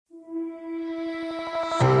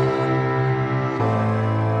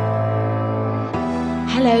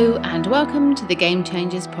Hello and welcome to the Game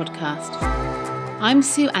Changers podcast. I'm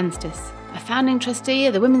Sue Anstis, a founding trustee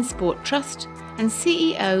of the Women's Sport Trust and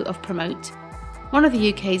CEO of Promote, one of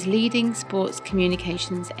the UK's leading sports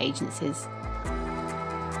communications agencies.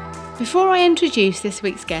 Before I introduce this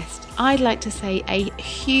week's guest, I'd like to say a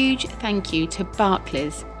huge thank you to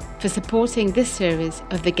Barclays for supporting this series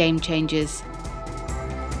of the Game Changers.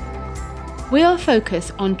 We'll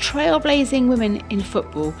focus on trailblazing women in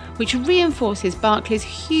football, which reinforces Barclays'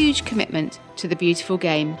 huge commitment to the beautiful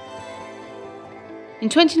game. In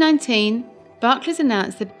 2019, Barclays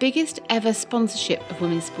announced the biggest ever sponsorship of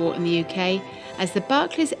women's sport in the UK as the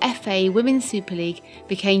Barclays FA Women's Super League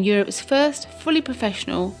became Europe's first fully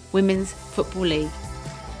professional women's football league.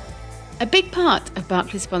 A big part of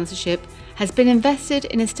Barclays' sponsorship has been invested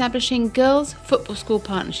in establishing girls' football school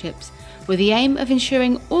partnerships with the aim of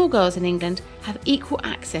ensuring all girls in England have equal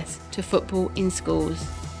access to football in schools.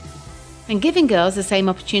 And giving girls the same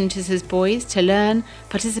opportunities as boys to learn,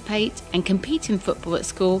 participate and compete in football at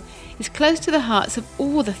school is close to the hearts of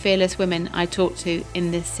all the fearless women I talk to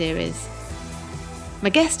in this series. My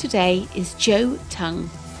guest today is Jo Tongue,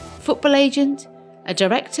 football agent, a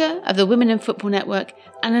director of the Women in Football Network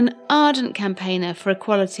and an ardent campaigner for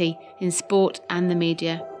equality in sport and the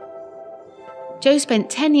media. Jo spent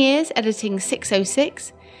 10 years editing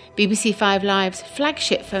 606, BBC 5 Live's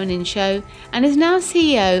flagship phone-in show, and is now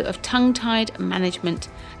CEO of Tongue-Tied Management,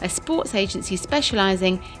 a sports agency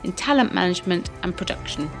specialising in talent management and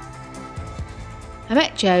production. I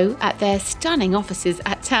met Jo at their stunning offices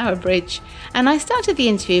at Tower Bridge, and I started the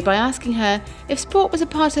interview by asking her if sport was a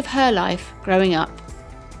part of her life growing up.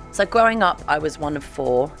 So growing up, I was one of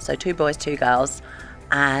four, so 2 boys, 2 girls,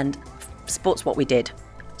 and sport's what we did.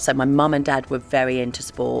 So my mum and dad were very into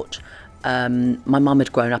sport. My mum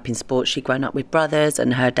had grown up in sport. She'd grown up with brothers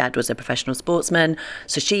and her dad was a professional sportsman.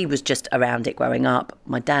 So she was just around it growing up.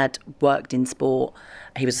 My dad worked in sport.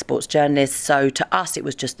 He was a sports journalist. So to us, it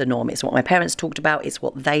was just the norm. It's what my parents talked about. It's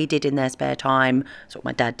what they did in their spare time. It's what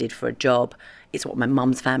my dad did for a job. It's what my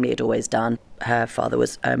mum's family had always done. Her father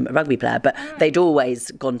was a rugby player, but they'd always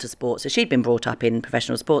gone to sport. So she'd been brought up in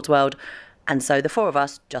professional sports world. And so the 4 of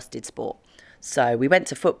us just did sport. So we went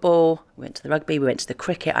to football, we went to the rugby, we went to the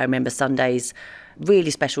cricket. I remember Sundays,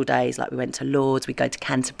 really special days, like we went to Lord's, we'd go to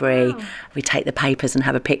Canterbury, we'd take the papers and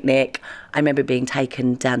have a picnic. I remember being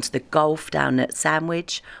taken down to the golf down at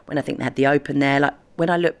Sandwich when I think they had the Open there. Like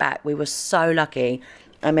when I look back, we were so lucky.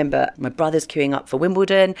 I remember my brothers queuing up for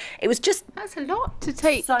Wimbledon. It was just... That's a lot to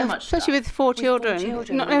take, so much especially stuff. with 4 children.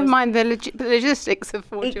 Not never mind the logistics of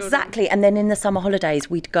 4 children. Exactly. And then in the summer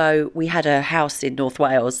holidays, we'd go... We had a house in North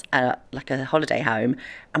Wales, like a holiday home,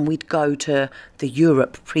 and we'd go to the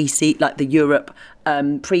Europe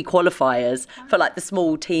pre-qualifiers for like the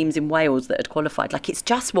small teams in Wales that had qualified. Like it's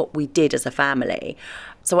just what we did as a family.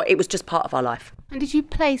 So it was just part of our life. And did you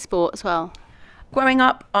play sport as well? Growing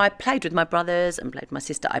up, I played with my brothers and played with my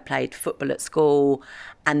sister. I played football at school.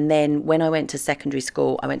 And then when I went to secondary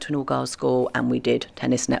school, I went to an all-girls school and we did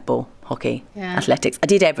tennis, netball, hockey, athletics. I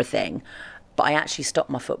did everything. But I actually stopped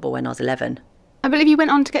my football when I was 11. I believe you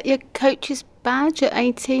went on to get your coach's badge at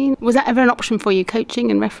 18. Was that ever an option for you,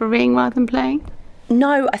 coaching and refereeing rather than playing?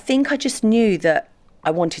 No, I think I just knew that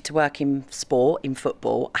I wanted to work in sport, in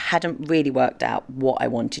football. I hadn't really worked out what I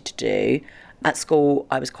wanted to do. At school,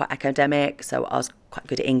 I was quite academic, so I was quite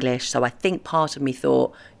good at English. So I think part of me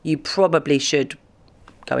thought, you probably should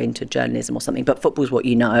go into journalism or something. But football's what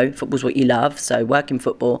you know, football's what you love, so work in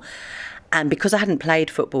football. And because I hadn't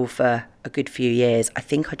played football for a good few years, I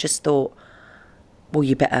think I just thought, well,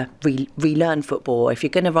 you better relearn football. If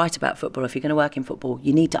you're going to write about football, if you're going to work in football,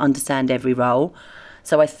 you need to understand every role.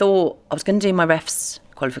 So I thought I was going to do my refs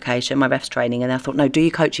qualification, my refs training, and I thought, no, do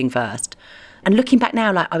your coaching first. And looking back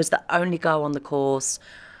now, like I was the only girl on the course.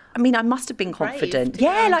 I mean, I must have been confident.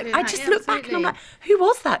 Yeah, like I just look back and I'm like, who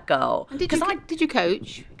was that girl? And did you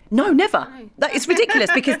coach? No, never. It's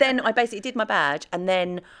ridiculous because then I basically did my badge and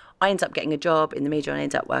then I ended up getting a job in the media and I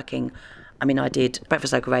ended up working. I mean, I did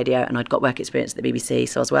Breakfast Local Radio and I'd got work experience at the BBC,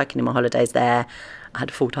 so I was working in my holidays there. I had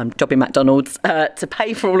a full-time job in McDonald's to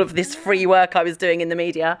pay for all of this free work I was doing in the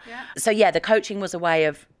media. Yeah. So yeah, the coaching was a way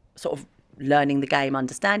of sort of learning the game,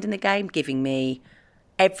 understanding the game, giving me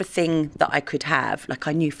everything that I could have. Like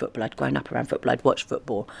I knew football, I'd grown up around football, I'd watched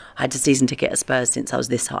football. I had a season ticket at Spurs since I was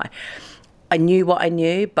this high. I knew what I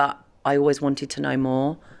knew, but I always wanted to know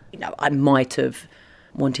more. You know, I might have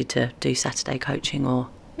wanted to do Saturday coaching or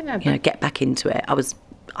get back into it. I was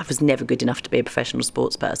never good enough to be a professional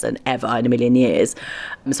sports person ever in a million years.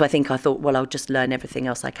 So I think I thought, well, I'll just learn everything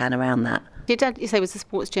else I can around that. Your dad, you say, was a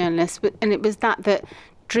sports journalist, and it was that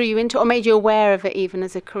drew you into it or made you aware of it even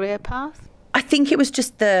as a career path? I think it was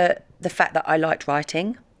just the fact that I liked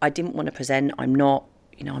writing. I didn't want to present. I'm not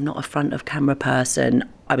a front of camera person.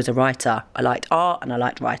 I was a writer. I liked art and I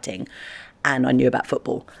liked writing, and I knew about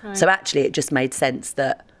football. Right. So actually it just made sense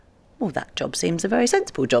that, well, that job seems a very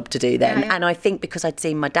sensible job to do then. Yeah. And I think because I'd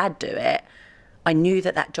seen my dad do it, I knew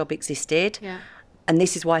that job existed. Yeah. And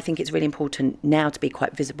this is why I think it's really important now to be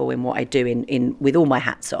quite visible in what I do in with all my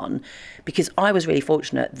hats on, because I was really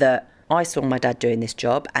fortunate that I saw my dad doing this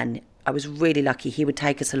job, and I was really lucky he would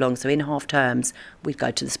take us along. So in half terms, we'd go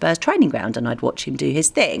to the Spurs training ground and I'd watch him do his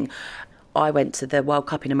thing. I went to the World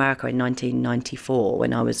Cup in America in 1994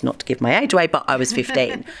 when I was, not to give my age away, but I was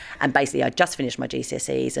 15. And basically I'd just finished my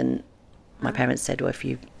GCSEs, and my parents said, well, if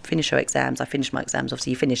you finish your exams, I finished my exams,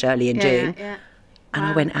 obviously you finish early in June. Yeah. And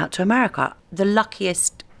I went out to America, the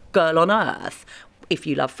luckiest girl on earth if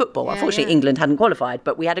you love football. Unfortunately, England hadn't qualified,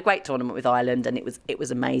 but we had a great tournament with Ireland, and it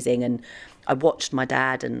was amazing. And I watched my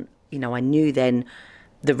dad, and I knew then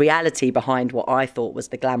the reality behind what I thought was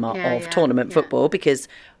the glamour of tournament football, because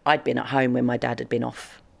I'd been at home when my dad had been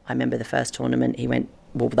off. I remember the first tournament he went,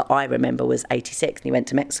 that I remember was 86, and he went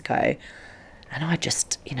to Mexico. And I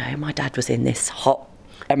just, my dad was in this hot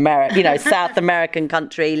South American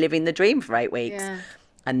country living the dream for 8 weeks. Yeah.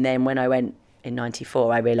 And then when I went in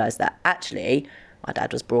 94, I realised that actually my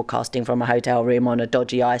dad was broadcasting from a hotel room on a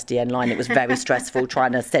dodgy ISDN line. It was very stressful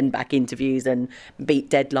trying to send back interviews and beat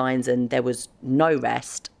deadlines, and there was no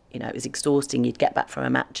rest. It was exhausting. You'd get back from a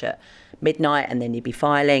match at midnight, and then you'd be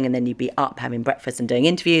filing, and then you'd be up having breakfast and doing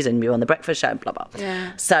interviews, and you're on the breakfast show and blah, blah.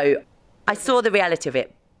 Yeah. So I saw the reality of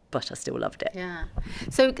it, but I still loved it. Yeah.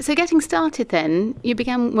 So getting started then, you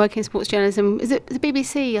began working in sports journalism. Is it the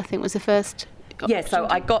BBC, I think, was the first? Yeah, so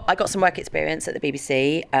I got some work experience at the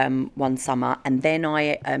BBC one summer, and then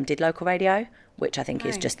I did local radio, which I think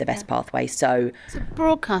is just the best pathway. So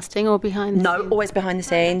broadcasting or behind the scenes? No, always behind the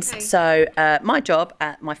scenes. Okay. So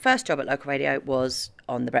my first job at local radio was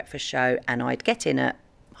on the breakfast show, and I'd get in at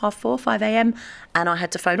 4:30, 5 a.m, and I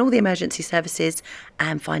had to phone all the emergency services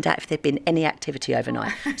and find out if there'd been any activity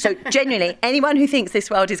overnight. So genuinely, anyone who thinks this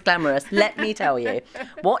world is glamorous, let me tell you,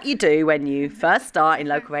 what you do when you first start in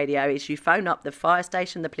local radio is you phone up the fire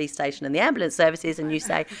station, the police station and the ambulance services, and you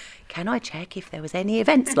say, can I check if there was any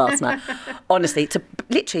events last night? Honestly,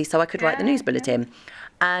 literally so I could write the news bulletin.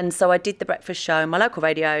 And so I did the breakfast show, my local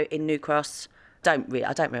radio in New Cross. I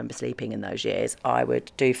don't remember sleeping in those years. I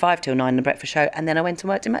would do 5 till 9 the breakfast show, and then I went and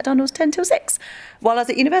worked in McDonald's 10 till 6 while I was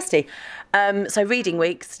at university. So reading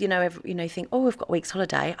weeks, you think, oh, we've got a week's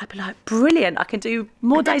holiday. I'd be like, brilliant! I can do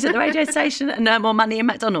more days at the radio station and earn more money in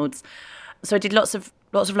McDonald's. So I did lots of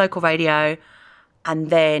local radio, and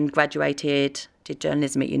then graduated, did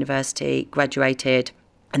journalism at university, graduated,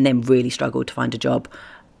 and then really struggled to find a job.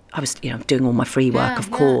 I was, doing all my free work,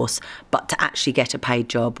 of course, but to actually get a paid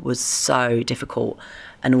job was so difficult.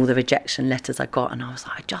 And all the rejection letters I got, and I was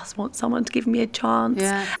like, I just want someone to give me a chance.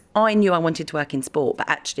 Yeah. I knew I wanted to work in sport, but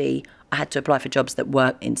actually I had to apply for jobs that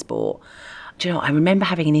worked in sport. Do you know, I remember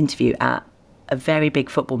having an interview at a very big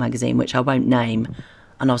football magazine, which I won't name,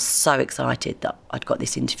 and I was so excited that I'd got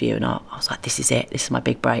this interview, and I was like, this is it, this is my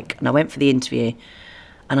big break. And I went for the interview,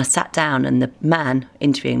 and I sat down, and the man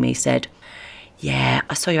interviewing me said, yeah,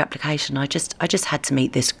 I saw your application. I just had to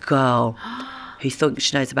meet this girl who thinks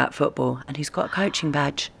she knows about football and who's got a coaching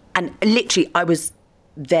badge. And literally, I was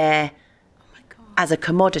there as a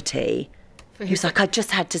commodity. He was like, I just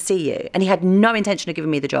had to see you. And he had no intention of giving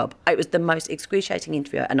me the job. It was the most excruciating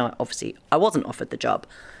interview, and I wasn't offered the job.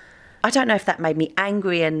 I don't know if that made me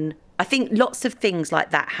angry, and I think lots of things like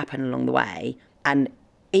that happen along the way. And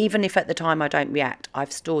even if at the time I don't react,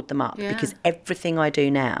 I've stored them up because everything I do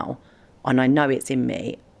now, and I know it's in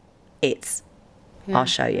me, I'll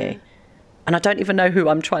show you. And I don't even know who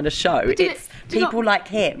I'm trying to show. It's people like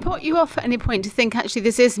him. Put you off at any point to think, actually,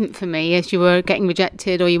 this isn't for me, as you were getting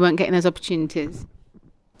rejected or you weren't getting those opportunities?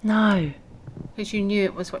 No. Because you knew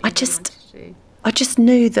it was what you wanted to do. I just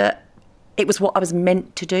knew that it was what I was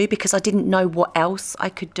meant to do, because I didn't know what else I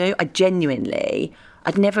could do. I'd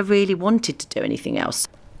never really wanted to do anything else.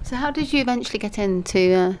 So how did you eventually get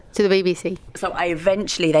into to the BBC? So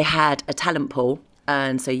they had a talent pool,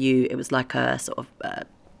 and so it was like a sort of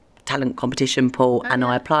talent competition pool, and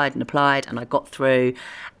I applied, and I got through,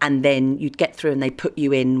 and then you'd get through and they put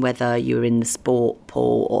you in whether you were in the sport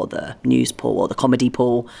pool or the news pool or the comedy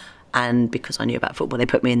pool, and because I knew about football they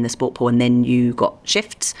put me in the sport pool, and then you got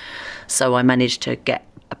shifts. So I managed to get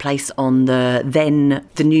a place on the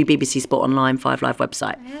new BBC Sport Online 5 Live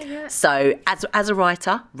website. Yeah. So as a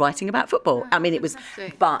writer, writing about football. I mean, it was,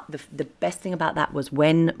 but the best thing about that was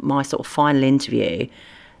when my sort of final interview,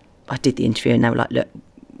 I did the interview and they were like, look,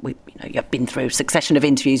 you've been through a succession of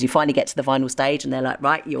interviews, you finally get to the final stage and they're like,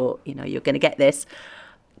 right, you're going to get this.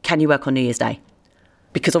 Can you work on New Year's Day?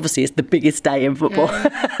 Because obviously it's the biggest day in football.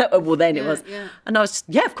 Yeah. Well, then it was. Yeah. And I was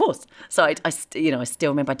just, of course. So I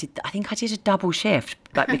still remember I think I did a double shift,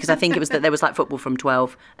 because I think it was that there was like football from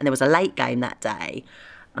 12 and there was a late game that day.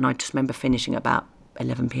 And I just remember finishing about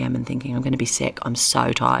 11 p.m. and thinking, I'm going to be sick. I'm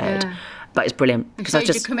so tired. Yeah. But it's brilliant. Because I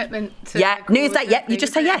just, your commitment to New Year's Day, you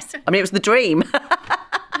just say yes. I mean, it was the dream.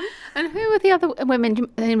 And who were the other women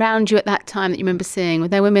around you at that time that you remember seeing? Were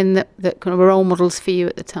there women that kind of were role models for you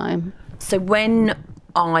at the time? So when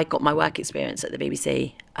I got my work experience at the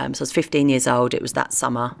BBC, so I was 15 years old, it was that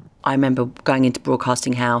summer. I remember going into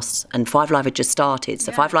Broadcasting House and 5 Live had just started.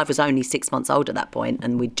 So 5 Live was only 6 months old at that point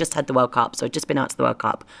and we'd just had the World Cup, so I'd just been out to the World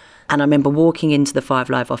Cup. And I remember walking into the 5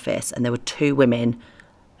 Live office and there were 2 women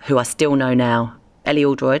who I still know now. Ellie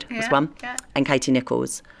Aldroyd was one, and Katie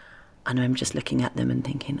Nichols. And I'm just looking at them and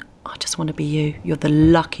thinking, I just want to be you. You're the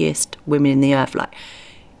luckiest women in the earth. Like,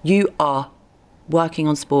 you are working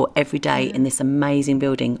on sport every day in this amazing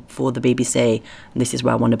building for the BBC, and this is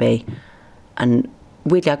where I want to be. And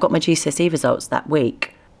weirdly, I got my GCSE results that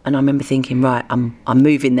week, and I remember thinking, right, I'm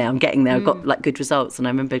moving there, I'm getting there. I've got like good results, and I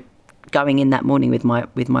remember going in that morning with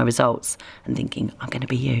my results and thinking, I'm going to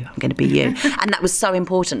be you, I'm going to be you. And that was so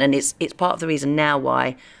important, and it's part of the reason now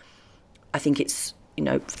why I think it's,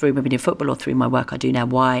 through Women in Football or through my work I do now,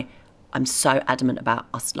 why I'm so adamant about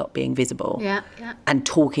us lot being visible and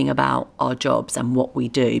talking about our jobs and what we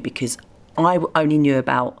do, because I only knew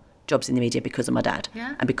about jobs in the media because of my dad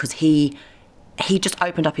and because he just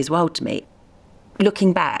opened up his world to me.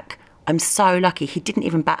 Looking back, I'm so lucky he didn't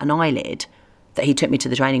even bat an eyelid that he took me to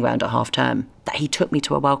the training ground at half term, that he took me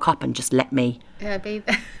to a World Cup and just let me be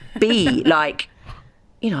there. be like,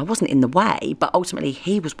 I wasn't in the way, but ultimately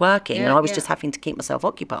he was working and I was just having to keep myself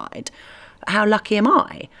occupied. How lucky am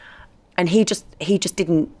I? And he just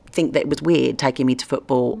didn't think that it was weird taking me to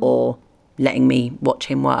football or letting me watch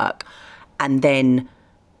him work. And then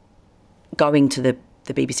going to the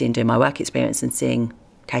BBC and doing my work experience and seeing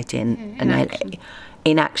Katie and Ellie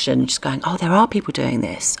in action, just going, oh, there are people doing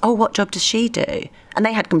this. Oh, what job does she do? And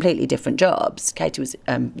they had completely different jobs. Katie was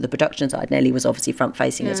the production side and Ellie was obviously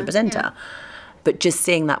front-facing as a presenter. But just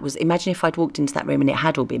seeing that was, imagine if I'd walked into that room and it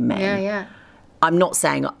had all been men. I'm not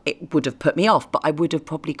saying it would have put me off, but I would have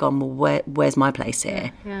probably gone, well, where's my place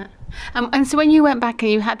here? And so when you went back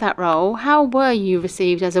and you had that role, how were you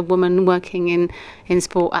received as a woman working in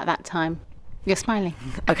sport at that time? You're smiling.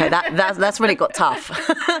 Okay, that's when it got tough.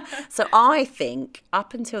 So I think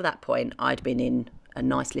up until that point, I'd been in a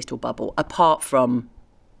nice little bubble, apart from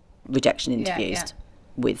rejection interviews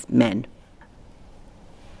with men.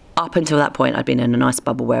 Up until that point, I'd been in a nice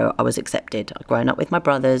bubble where I was accepted. I'd grown up with my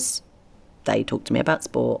brothers. They talked to me about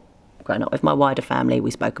sport. Growing up with my wider family,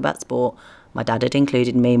 we spoke about sport. My dad had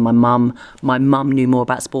included me. My mum knew more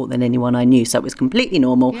about sport than anyone I knew, so it was completely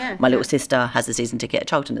normal. My little sister has a season ticket at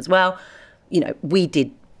Charlton as well. We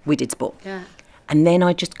did sport. And then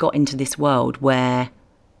I just got into this world where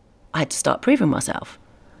I had to start proving myself.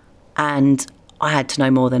 And I had to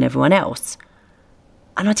know more than everyone else.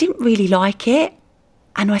 And I didn't really like it.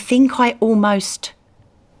 And I think I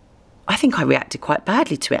reacted quite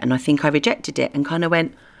badly to it, and I think I rejected it and kind of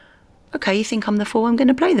went, okay, you think I'm the fool, I'm going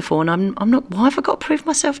to play the fool, and I'm not, why have I got to prove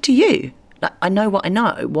myself to you? Like, I know what I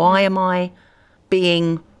know. Why am I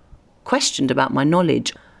being questioned about my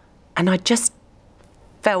knowledge? And I just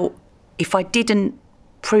felt if I didn't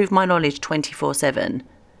prove my knowledge 24/7,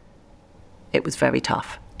 it was very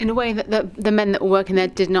tough. In a way that the men that were working there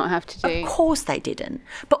did not have to do. Of course they didn't.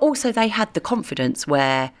 But also they had the confidence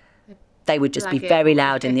where they would just be very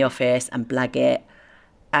loud in the office and blag it.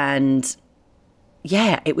 And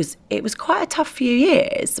it was quite a tough few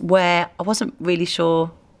years where I wasn't really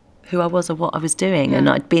sure who I was or what I was doing. And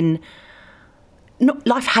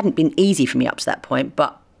life hadn't been easy for me up to that point,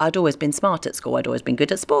 but I'd always been smart at school. I'd always been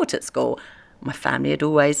good at sport at school. My family had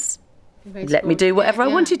always let me do whatever I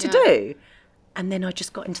wanted to do. And then I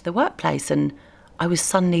just got into the workplace and I was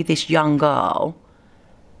suddenly this young girl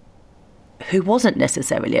who wasn't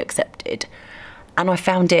necessarily accepted. And I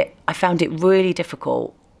found it really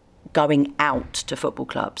difficult going out to football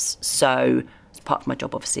clubs. So as part of my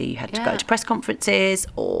job, obviously, you had to go to press conferences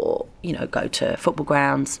or, go to football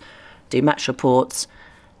grounds, do match reports.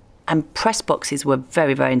 And press boxes were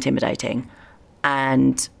very, very intimidating.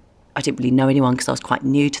 And I didn't really know anyone because I was quite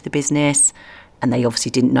new to the business. And they obviously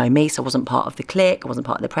didn't know me, so I wasn't part of the clique, I wasn't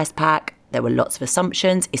part of the press pack. There were lots of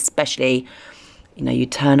assumptions, especially,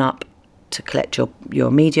 you'd turn up to collect your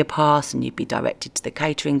media pass and you'd be directed to the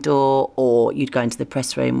catering door, or you'd go into the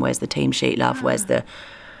press room, where's the team sheet, love, where's the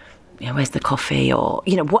where's the coffee, or,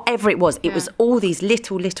 whatever it was. It was all these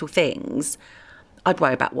little things. I'd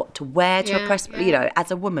worry about what to wear to a press.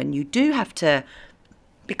 As a woman, you do have to,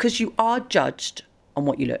 because you are judged on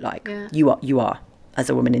what you look like. Yeah. You are as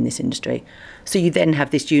a woman in this industry. So you then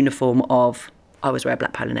have this uniform of, I always wear a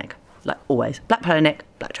black polo neck, like always. Black polo neck,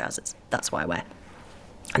 black trousers. That's what I wear.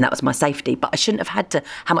 And that was my safety. But I shouldn't have had to,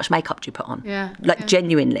 how much makeup do you put on? Yeah.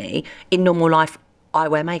 Genuinely, in normal life, I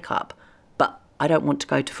wear makeup. I don't want to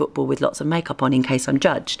go to football with lots of makeup on in case I'm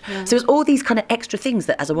judged. Yeah. So it's all these kind of extra things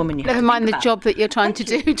that as a woman you have to think about. Never mind the job that you're trying to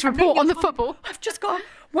do to report on the football. I've just got to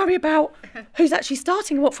worry about who's actually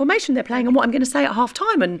starting and what formation they're playing and what I'm going to say at half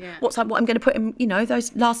time and what I'm going to put in,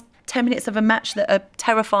 those last 10 minutes of a match that are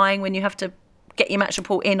terrifying when you have to get your match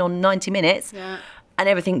report in on 90 minutes and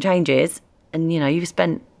everything changes and, you've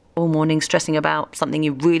spent all morning stressing about something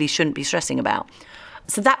you really shouldn't be stressing about.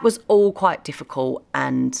 So that was all quite difficult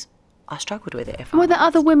and I struggled with it. Were there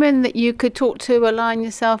other women that you could talk to, align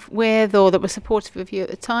yourself with, or that were supportive of you at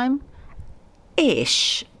the time?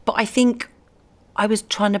 Ish, but I think I was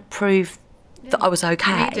trying to prove that I was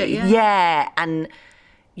okay. And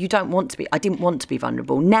you don't want to be. I didn't want to be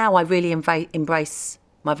vulnerable. Now I really embrace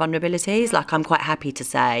my vulnerabilities. Like I'm quite happy to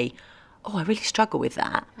say, oh, I really struggle with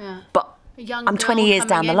that. Yeah. But I'm 20 years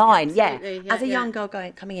down the line. As a young girl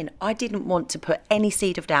coming in, I didn't want to put any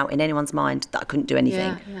seed of doubt in anyone's mind that I couldn't do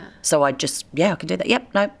anything. So I just, I can do that.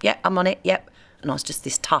 Yep, no, I'm on it. Yep. And I was just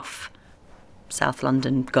this tough South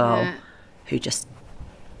London girl who just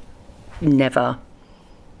never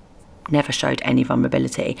showed any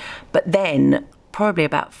vulnerability. But then, probably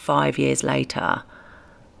about 5 years later,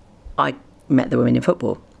 I met the women in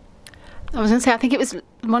football. I was going to say, I think it was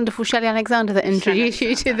wonderful Shelley Alexander that introduced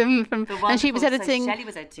you to them. And she was editing... So Shelley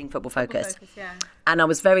was editing Football Focus. And I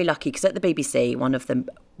was very lucky because at the BBC, one of the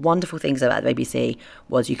wonderful things about the BBC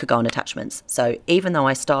was you could go on attachments. So even though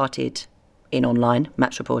I started in online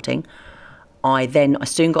match reporting, I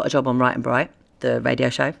soon got a job on Right and Bright, the radio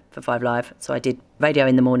show for 5 Live. So I did radio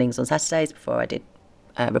in the mornings on Saturdays before I did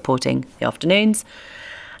reporting the afternoons.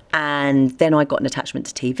 And then I got an attachment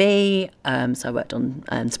to TV, so I worked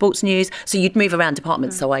on sports news. So you'd move around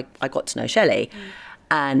departments, so I got to know Shelley.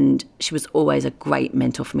 And she was always a great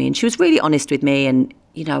mentor for me. And she was really honest with me. And,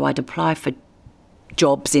 I'd apply for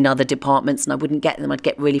jobs in other departments and I wouldn't get them. I'd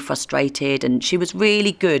get really frustrated. And she was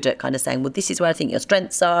really good at kind of saying, well, this is where I think your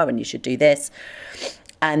strengths are and you should do this.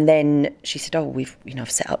 And then she said, oh,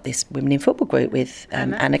 I've set up this women in football group with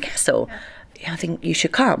Anna Kessel. I think you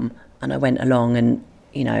should come. And I went along and,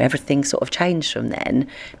 everything sort of changed from then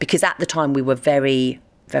because at the time we were very,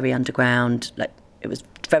 very underground. Like it was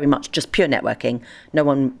very much just pure networking.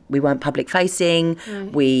 We weren't public facing.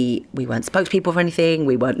 We weren't spokespeople for anything.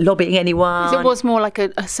 We weren't lobbying anyone. So it was more like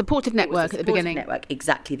a supportive network at the beginning. Network,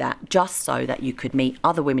 exactly that. Just so that you could meet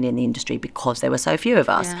other women in the industry because there were so few of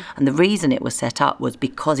us. Yeah. And the reason it was set up was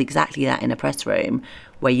because exactly that in a press room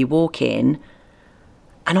where you walk in.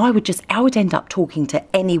 And I would end up talking to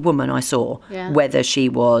any woman I saw, whether she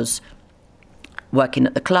was working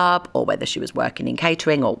at the club or whether she was working in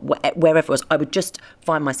catering or wherever it was. I would just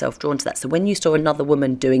find myself drawn to that. So when you saw another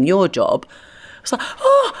woman doing your job, it was like,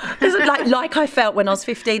 oh, like I felt when I was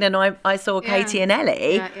 15 and I saw Katie and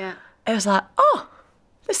Ellie. It was like, oh,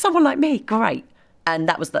 there's someone like me, great. And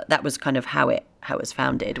that was kind of how it was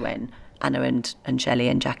founded when Anna and Shelley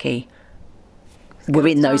and Jackie were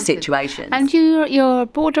in those situations. And you're a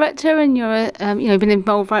board director and you're been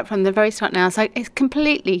involved right from the very start now. So it's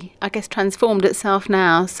completely, I guess, transformed itself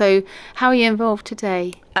now. So how are you involved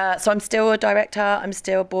today? So I'm still a director. I'm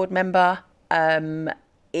still a board member.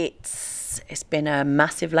 It's been a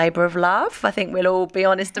massive labour of love. I think we'll all be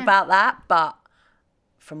honest about that. But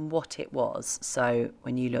from what it was, so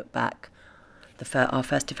when you look back, our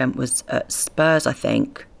first event was at Spurs, I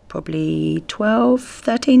think, probably 12,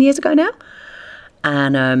 13 years ago now.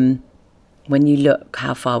 And when you look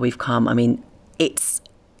how far we've come, I mean, it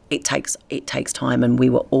takes time, and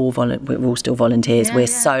we're all still volunteers. We're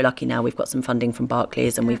so lucky now. We've got some funding from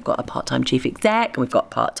Barclays, and we've got a part-time chief exec, and we've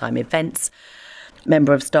got part-time events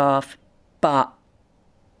member of staff. But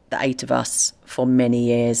the 8 of us for many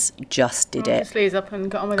years just did it. Sleeves up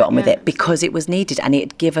and got on with it because it was needed, and it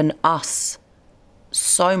had given us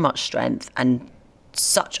so much strength and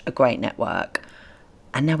such a great network.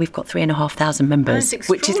 And now we've got 3,500 members,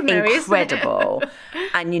 which is incredible.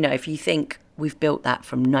 And, if you think we've built that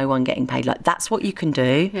from no one getting paid, like that's what you can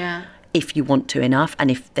do if you want to enough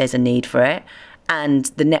and if there's a need for it. And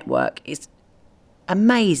the network is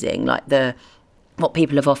amazing. Like what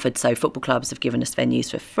people have offered. So football clubs have given us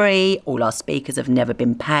venues for free. All our speakers have never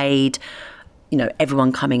been paid.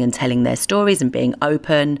 Everyone coming and telling their stories and being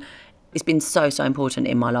open. It's been so important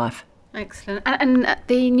in my life Excellent. And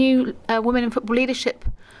the new Women in Football Leadership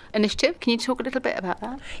Initiative, can you talk a little bit about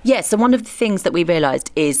that? Yes, so one of the things that we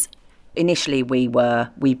realised is initially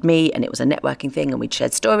we'd meet and it was a networking thing and we'd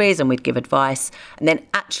share stories and we'd give advice. And then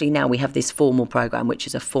actually now we have this formal programme, which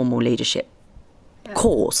is a formal leadership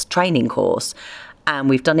course, training course. And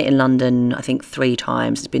we've done it in London, I think 3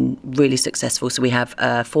 times. It's been really successful. So we have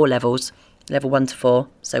 4 levels, level 1 to 4.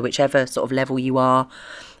 So whichever sort of level you are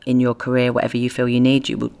in your career, whatever you feel you need,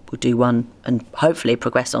 you will do 1 and hopefully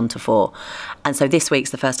progress on to 4. And so this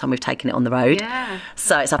week's the first time we've taken it on the road. Yeah.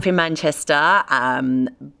 So it's up in Manchester, and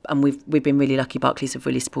we've been really lucky. Barclays have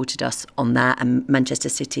really supported us on that, and Manchester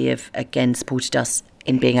City have again supported us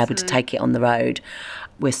in being able to take it on the road.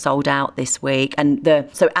 We're sold out this week, and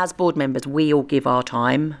so as board members, we all give our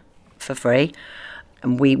time for free,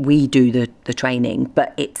 and we do the training.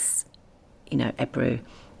 But it's, you know,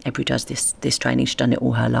 Ebru does this training. She's done it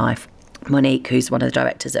all her life. Monique, who's one of the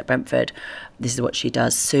directors at Brentford, this is what she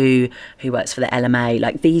does. Sue, who works for the LMA.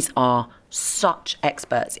 Like, these are such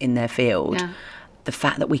experts in their field. Yeah. The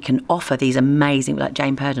fact that we can offer these amazing, like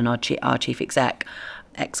Jane Purdon, our chief exec,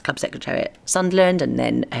 ex-club secretary at Sunderland and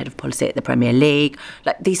then head of policy at the Premier League.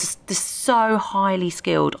 Like, these are so highly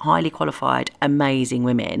skilled, highly qualified, amazing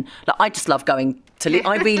women. Like, I just love going to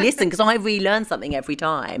I re-listen because I relearn something every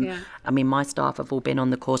time. Yeah. I mean, my staff have all been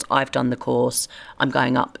on the course. I've done the course. I'm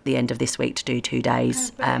going up at the end of this week to do 2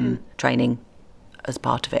 days training as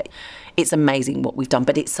part of it. It's amazing what we've done,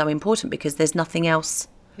 but it's so important because there's nothing else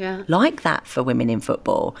like that for women in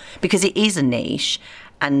football, because it is a niche,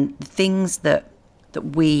 and the things that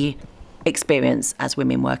we experience as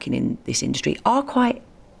women working in this industry are quite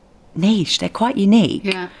niche. They're quite unique.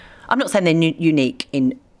 Yeah. I'm not saying they're unique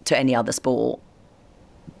to any other sport,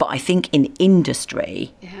 but I think in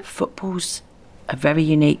industry, football's a very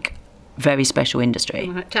unique, very special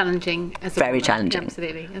industry. Challenging. Very challenging.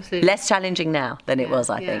 Absolutely. Less challenging now than it was,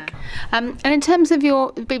 I think. And in terms of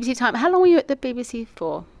your BBC time, how long were you at the BBC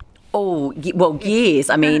for? Oh, well, years.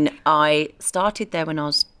 I mean, I started there when I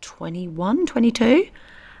was 21, 22,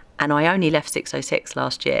 and I only left 606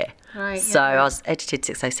 last year. Right. So I was edited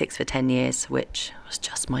 606 for 10 years, which was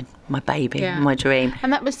just my baby, my dream.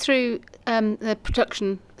 And that was through the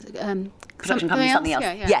production company, something else.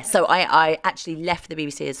 Yeah, so I actually left the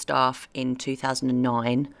BBC as staff in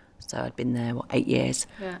 2009. So I'd been there, 8 years.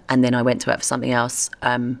 Yeah. And then I went to work for something else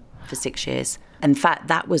for 6 years. In fact,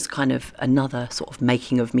 that was kind of another sort of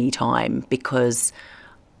making of me time, because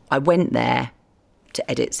I went there to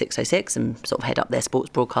edit 606 and sort of head up their sports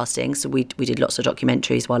broadcasting. So we did lots of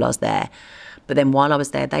documentaries while I was there. But then while I was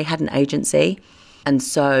there, they had an agency. And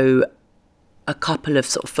so a couple of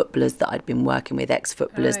sort of footballers that I'd been working with,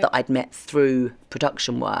 ex-footballers that I'd met through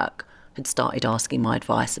production work, had started asking my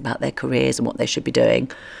advice about their careers and what they should be doing.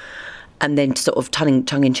 And then sort of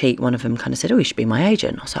tongue-in-cheek, one of them kind of said, oh, you should be my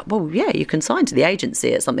agent. I was like, well, yeah, you can sign to the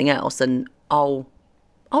agency at something else and I'll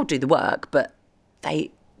do the work, but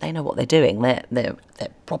they know what they're doing. They're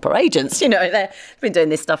proper agents, you know. They've been doing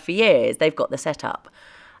this stuff for years. They've got the setup.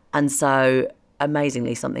 And so,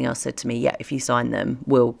 amazingly, something else said to me, yeah, if you sign them,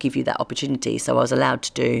 we'll give you that opportunity. So I was allowed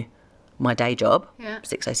to do my day job,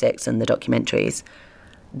 606, and the documentaries.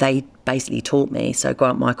 They basically taught me. So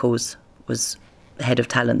Grant Michaels was the head of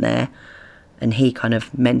talent there, and he kind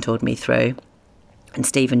of mentored me through. And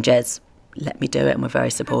Steve and Jez let me do it and were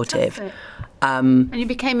very supportive. And you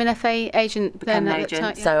became an FA agent then at the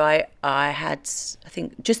time? So I had, I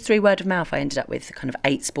think, just through word of mouth, I ended up with kind of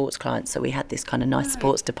 8 sports clients. So we had this kind of nice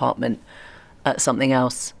sports department at something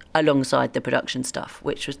else alongside the production stuff,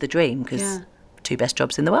 which was the dream, because 2 best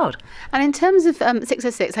jobs in the world. And in terms of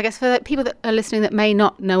 606, I guess for people that are listening that may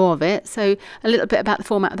not know of it, so a little bit about the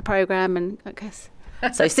format of the programme, and I guess.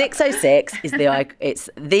 So 606 is it's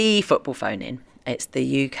the football phone-in. It's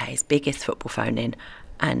the UK's biggest football phone-in,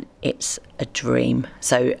 and it's a dream.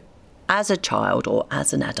 So as a child or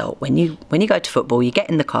as an adult, when you go to football, you get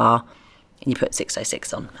in the car and you put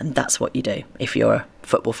 606 on, and that's what you do if you're a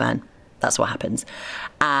football fan. That's what happens.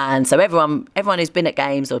 And so everyone who's been at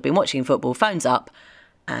games or been watching football phones up,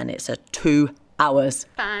 and it's a 2 hours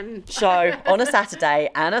show on a Saturday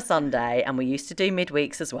and a Sunday, and we used to do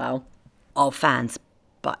midweeks as well, of fans.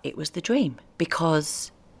 But it was the dream,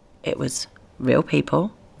 because it was real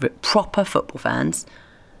people, proper football fans,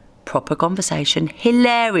 proper conversation,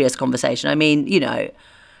 hilarious conversation. I mean, you know,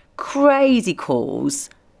 crazy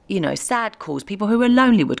calls, you know, sad calls. People who were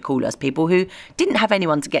lonely would call us. People who didn't have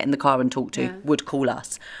anyone to get in the car and talk to would call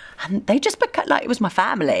us. And they just became like, it was my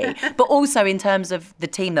family. But also in terms of the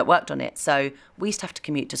team that worked on it. So we used to have to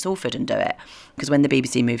commute to Salford and do it, because when the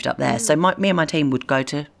BBC moved up there. So me and my team would go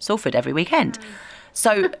to Salford every weekend.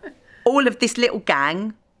 So all of this little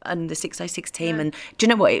gang and the 606 team. And do you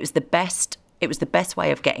know what? It was the best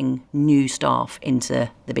way of getting new staff into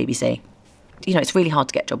the BBC. You know, it's really hard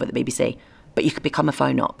to get a job at the BBC, but you could become a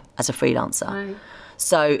phone op as a freelancer. Right.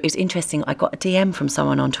 So it was interesting. I got a DM from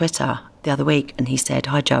someone on Twitter the other week, and he said,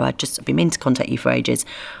 "Hi Joe, I've been meaning to contact you for ages.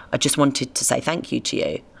 I just wanted to say thank you to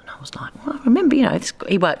you." And I was like, "Well, I remember, you know,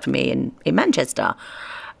 he worked for me in Manchester.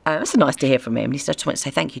 It's nice to hear from him." And he said, "I just want to say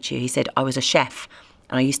thank you to you." He said, "I was a chef,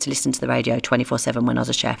 and I used to listen to the radio 24/7 when I was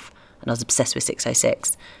a chef, and I was obsessed with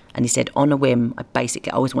 606. And he said, on a whim, I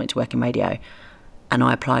always wanted to work in radio. And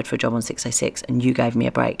I applied for a job on 606, and you gave me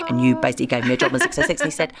a break, and you basically gave me a job on 606. And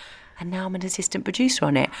he said, and now I'm an assistant producer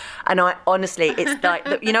on it." And I honestly, it's like,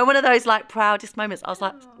 you know, one of those like proudest moments. I was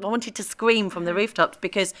like, I wanted to scream from the rooftops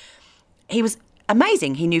because he was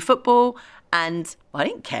amazing. He knew football, and I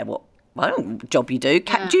didn't care what job you do.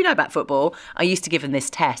 Do you know about football? I used to give them this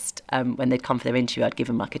test when they'd come for their interview. I'd give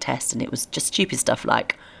them like a test, and it was just stupid stuff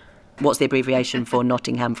like, what's the abbreviation for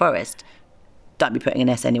Nottingham Forest? Don't be putting an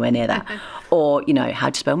S anywhere near that. Or, you know, how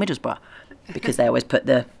to spell Middlesbrough, because they always put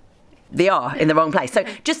the R in the wrong place. So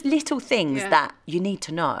just little things that you need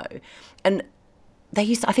to know. And I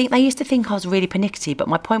think they used to think I was really pernickety, but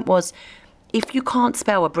my point was, if you can't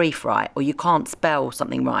spell a brief right, or you can't spell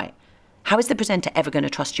something right, how is the presenter ever going to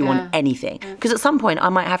trust you on anything? Because at some point I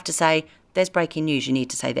might have to say, there's breaking news, you need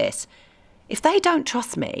to say this. If they don't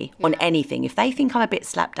trust me on anything, if they think I'm a bit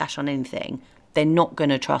slapdash on anything, they're not going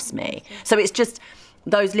to trust me. So it's just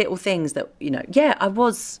those little things that, you know, I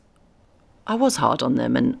was hard on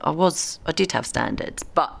them, and I did have standards,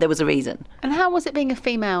 but there was a reason. And how was it being a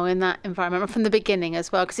female in that environment from the beginning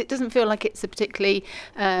as well? Because it doesn't feel like it's a particularly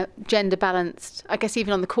gender balanced. I guess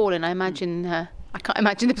even on the call-in, I can't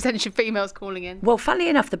imagine the percentage of females calling in. Well, funnily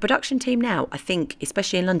enough, the production team now, I think,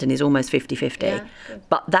 especially in London, is almost 50-50. Yeah,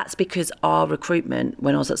 but that's because our recruitment,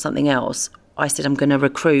 when I was at something else, I said I'm going to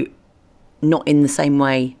recruit not in the same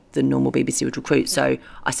way the normal BBC would recruit. So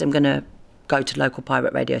I said I'm going to go to local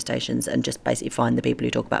pirate radio stations and just basically find the people who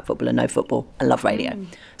talk about football and know football and love radio.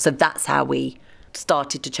 So that's how we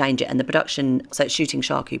started to change it. And the production, so it's Shooting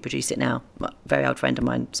Shark who produce it now, a very old friend of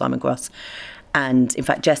mine, Simon Gross. And in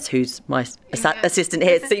fact, Jess, who's my assistant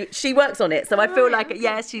here, so she works on it. So I feel like,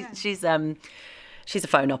 she's a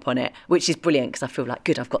phone up on it, which is brilliant because I feel like,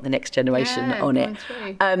 good, I've got the next generation on it.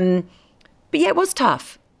 But yeah, it was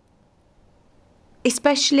tough.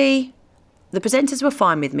 Especially, the presenters were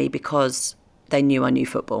fine with me because they knew I knew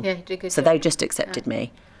football. Yeah, you did good. So they just accepted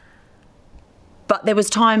me. But there was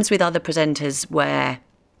times with other presenters where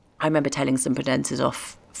I remember telling some presenters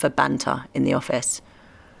off for banter in the office,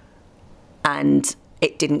 and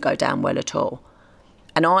it didn't go down well at all.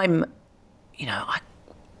 And I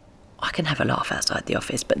can have a laugh outside the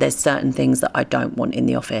office, but there's certain things that I don't want in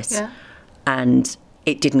the office. Yeah. And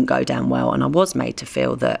it didn't go down well, and I was made to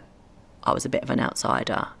feel that I was a bit of an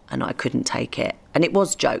outsider and I couldn't take it. And it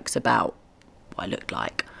was jokes about what I looked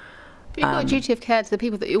like. But you've got a duty of care to the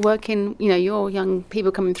people that you're working, you know, your young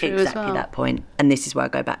people coming through as well. Exactly that point. And this is where I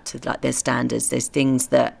go back to, like, there's standards. There's things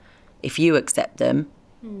that if you accept them,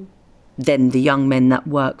 then the young men that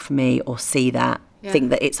work for me or see that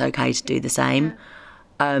think that it's okay to do the same.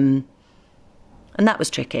 And that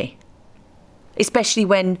was tricky. Especially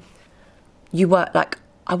when you work, like,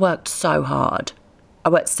 I worked so hard. I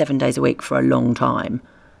worked 7 days a week for a long time.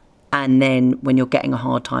 And then when you're getting a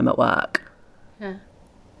hard time at work,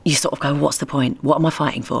 you sort of go, what's the point? What am I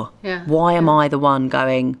fighting for? Yeah. Why am I the one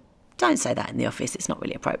going, don't say that in the office, it's not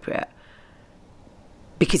really appropriate?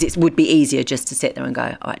 Because it would be easier just to sit there and go,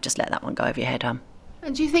 all right, just let that one go over your head,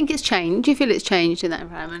 And do you think it's changed? Do you feel it's changed in that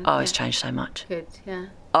environment? Oh, it's changed so much. Good, yeah.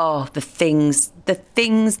 Oh, the things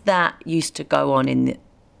that used to go on in the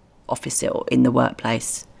office or in the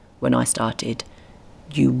workplace when I started,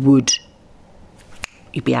 you'd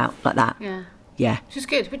be out like that. Yeah. Yeah. Which is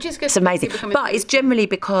good. It's amazing. But it's generally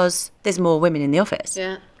because there's more women in the office.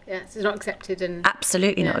 Yeah. So it's not accepted. And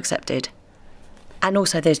absolutely not accepted. And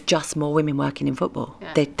also there's just more women working in football.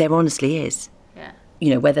 Yeah. There honestly is. Yeah. You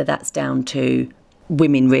know, whether that's down to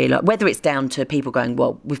women whether it's down to people going,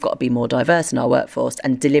 well, we've got to be more diverse in our workforce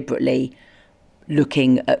and deliberately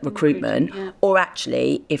looking at recruitment, or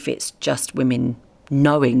actually if it's just women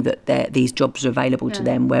knowing that these jobs are available to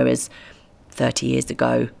them, whereas 30 years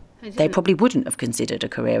ago they probably wouldn't have considered a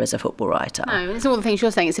career as a football writer. No, it's all the things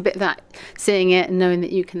you're saying. It's a bit of that, seeing it and knowing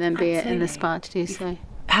that you can then be it and aspire to do so.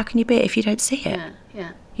 How can you be it if you don't see it?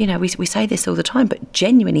 Yeah. You know, we say this all the time, but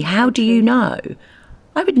genuinely, how do you know?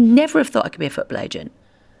 I would never have thought I could be a football agent.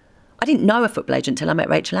 I didn't know a football agent until I met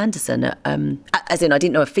Rachel Anderson, as in I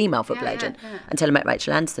didn't know a female football agent until I met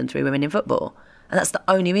Rachel Anderson through Women in Football. And that's the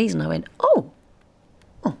only reason I went, oh,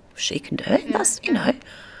 she can do it. That's, you know.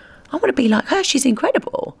 I want to be like her, she's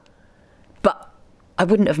incredible. But I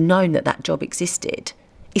wouldn't have known that job existed,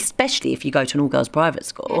 especially if you go to an all-girls private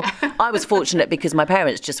school. Yeah. I was fortunate because my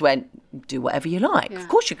parents just went, do whatever you like. Yeah. Of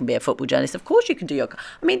course you can be a football journalist. Of course you can do your...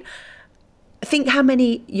 I mean, think how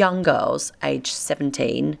many young girls, aged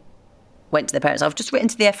 17, went to their parents. I've just written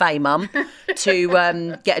to the FA, Mum,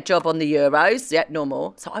 to get a job on the Euros. Yeah,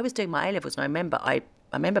 normal. So I was doing my A-levels, and I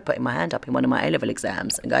remember putting my hand up in one of my A-level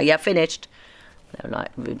exams and go, yeah, finished. They were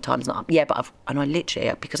like, time's not up. Yeah, but I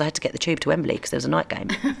literally, because I had to get the tube to Wembley because there was a night game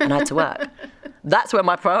and I had to work. That's where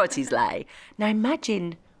my priorities lay. Now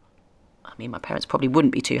imagine, I mean, my parents probably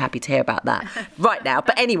wouldn't be too happy to hear about that right now.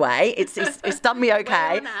 But anyway, it's done me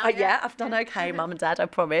okay. Well now, yeah, I've done okay, Mum and Dad, I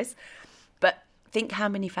promise. But think how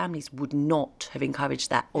many families would not have encouraged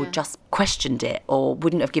that or just questioned it or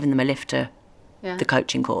wouldn't have given them a lift to the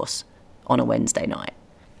coaching course on a Wednesday night.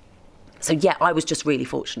 So yeah, I was just really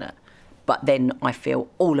fortunate. But then I feel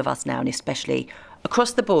all of us now, and especially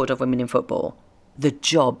across the board of women in football, the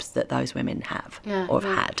jobs that those women have or have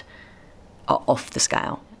had are off the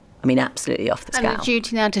scale. I mean, absolutely off the scale. And a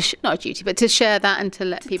duty now to, not a duty, but to share that and to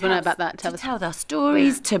let people know about that. To tell their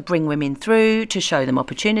stories, to bring women through, to show them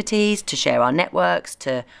opportunities, to share our networks,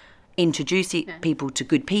 to introduce people to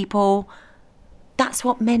good people. That's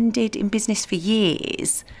what men did in business for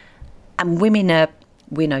years. And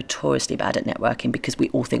we're notoriously bad at networking because we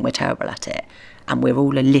all think we're terrible at it. And we're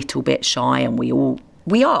all a little bit shy, and we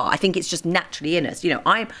are. I think it's just naturally in us. You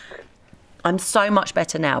know, I'm so much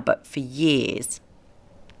better now, but for years,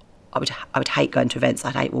 I would hate going to events.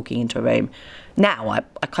 I'd hate walking into a room. Now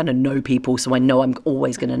I kind of know people, so I know I'm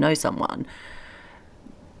always going to know someone.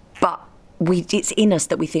 But it's in us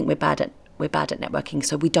that we think we're bad at networking,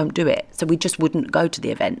 so we don't do it. So we just wouldn't go to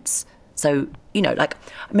the events. So, you know, like,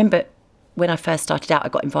 I remember when I first started out, I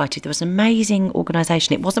got invited. There was an amazing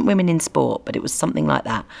organisation. It wasn't Women in Sport, but it was something like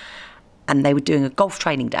that. And they were doing a golf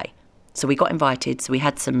training day. So we got invited. So we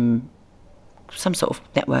had some sort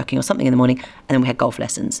of networking or something in the morning, and then we had golf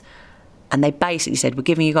lessons. And they basically said, we're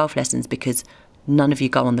giving you golf lessons because none of you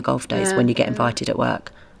go on the golf days when you get invited at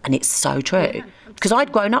work. And it's so true. Because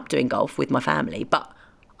I'd grown up doing golf with my family, but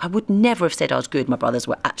I would never have said I was good. My brothers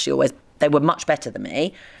were actually always, they were much better than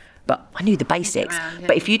me. But I knew the basics.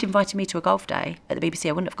 But if you'd invited me to a golf day at the BBC,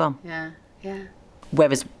 I wouldn't have gone. Yeah, yeah.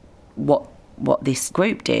 Whereas what this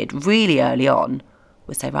group did really early on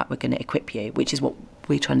was say, right, we're going to equip you, which is what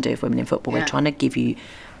we're trying to do with Women in Football. We're trying to give you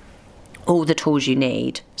all the tools you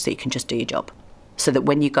need so you can just do your job. So that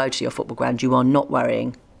when you go to your football ground, you are not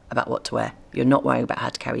worrying about what to wear. You're not worrying about how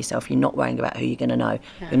to carry yourself. You're not worrying about who you're going to know.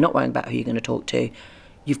 You're not worrying about who you're going to talk to.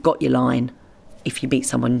 You've got your line if you meet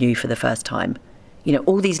someone new for the first time. You know,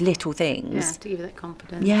 all these little things. Yeah, to give you that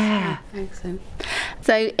confidence. Yeah. Excellent.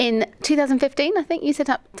 So in 2015, I think you set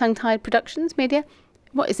up Tongue Tied Productions Media.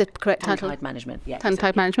 What is the correct title? Tongue Tied Management, yeah. Tongue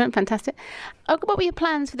Tied Management, fantastic. What were your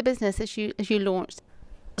plans for the business as you launched?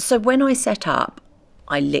 So when I set up,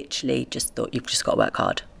 I literally just thought, you've just got to work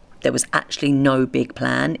hard. There was actually no big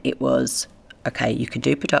plan. It was, okay, you can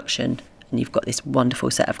do production and you've got this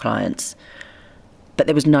wonderful set of clients. But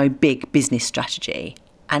there was no big business strategy.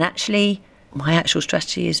 And actually, my actual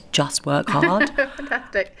strategy is just work hard.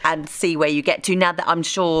 Fantastic. And see where you get to. Now that I'm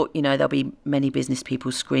sure, you know, there'll be many business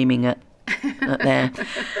people screaming at their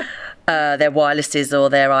wirelesses or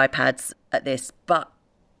their iPads at this. But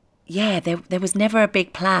yeah, there was never a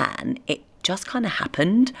big plan. It just kind of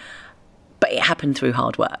happened. But it happened through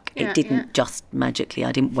hard work. It didn't just magically,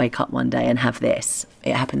 I didn't wake up one day and have this.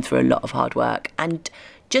 It happened through a lot of hard work. And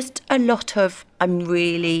just a lot of, I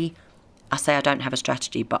say I don't have a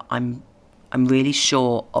strategy, but I'm really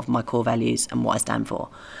sure of my core values and what I stand for.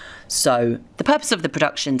 So the purpose of the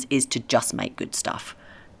productions is to just make good stuff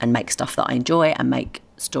and make stuff that I enjoy and make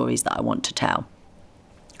stories that I want to tell.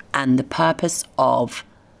 And the purpose of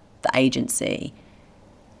the agency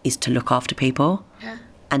is to look after people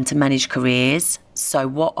and to manage careers. So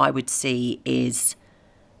what I would see is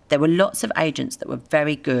there were lots of agents that were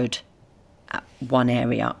very good at one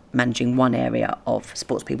area, managing one area of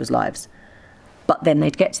sports people's lives. But then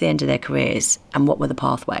they'd get to the end of their careers, and what were the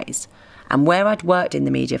pathways? And where I'd worked in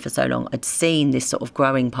the media for so long, I'd seen this sort of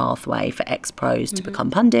growing pathway for ex-pros to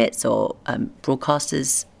become pundits or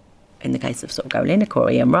broadcasters, in the case of sort of Gary Lineker or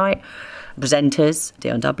Ian Wright, presenters,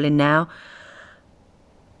 Dion Dublin now.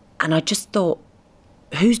 And I just thought,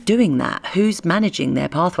 who's doing that? Who's managing their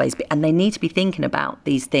pathways? And they need to be thinking about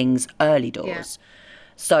these things early doors. Yeah.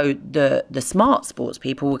 So the smart sports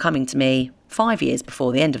people were coming to me 5 years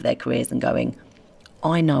before the end of their careers and going,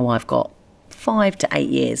 I know I've got 5 to 8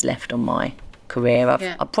 years left on my career.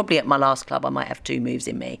 I'm probably at my last club, I might have 2 moves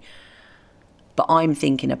in me. But I'm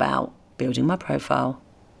thinking about building my profile.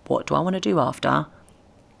 what do I want to do after?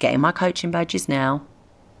 Getting my coaching badges now,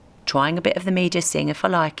 trying a bit of the media, seeing if I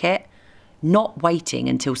like it, not waiting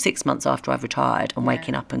until 6 months after I've retired and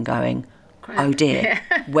waking up and going, oh dear,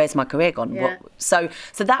 where's my career gone? Yeah. So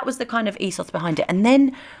that was the kind of ethos behind it. And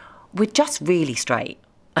then we're just really straight.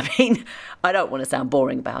 I mean, I don't want to sound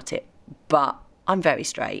boring about it, but I'm very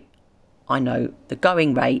straight. I know the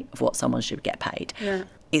going rate of what someone should get paid. Yeah.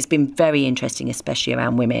 It's been very interesting, especially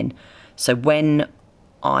around women. So when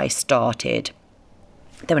I started,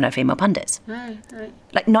 there were no female pundits. No.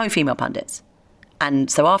 Like, no female pundits. And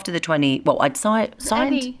so after the I'd signed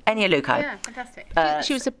Eni Aluko. Yeah, fantastic.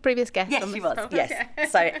 She was a previous guest. Yes, on she this was, podcast. yes. Yeah.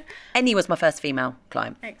 So Eni was my first female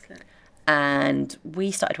client. Excellent. And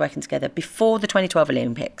we started working together before the 2012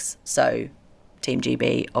 Olympics. So Team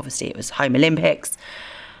GB, obviously it was Home Olympics.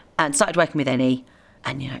 And started working with Eni.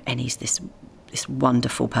 And, Eni's this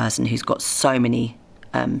wonderful person who's got so many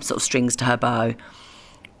sort of strings to her bow.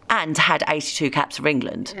 And had 82 caps for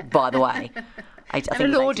England, by the way. I think a it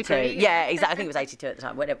was law 82. degree. Yeah, exactly. I think it was 82 at the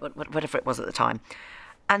time, whatever it was at the time.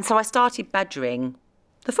 And so I started badgering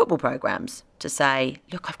the football programmes to say,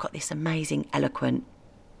 look, I've got this amazing, eloquent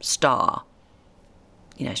star.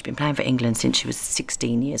 She's been playing for England since she was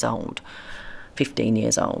 16 years old, 15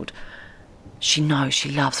 years old. She knows,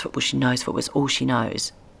 she loves football, she knows football, it's all she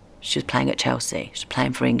knows. She was playing at Chelsea, she was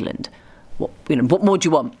playing for England. What more do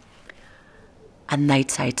you want? And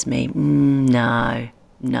they'd say to me, no,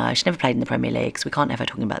 she never played in the Premier League, so we can't have her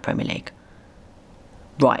talking about the Premier League.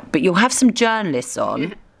 Right, but you'll have some journalists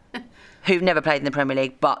on who've never played in the Premier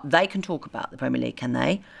League, but they can talk about the Premier League, can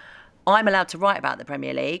they? I'm allowed to write about the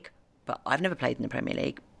Premier League, but I've never played in the Premier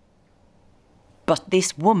League. But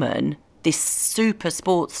this woman, this super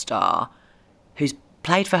sports star, who's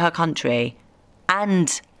played for her country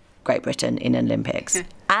and Great Britain in Olympics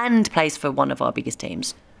and plays for one of our biggest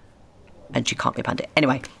teams, and she can't be a pundit.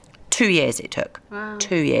 Anyway, 2 years it took. Wow.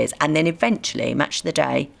 2 years. And then eventually, Match of the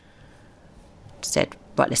Day said,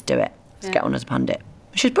 right, let's do it. Let's get on as a pundit.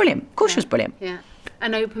 She was brilliant. Of course she was brilliant. Yeah.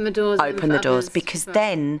 And open the doors. Open the doors, because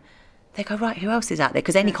then they go, right, who else is out there?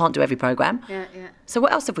 Because Eni can't do every programme. Yeah. So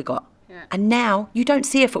what else have we got? Yeah. And now you don't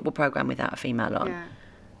see a football programme without a female on. Yeah.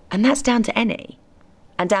 And that's down to Eni.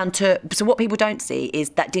 And down to, so what people don't see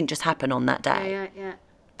is that didn't just happen on that day. Yeah.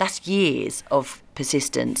 That's years of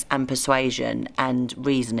persistence and persuasion and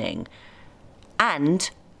reasoning and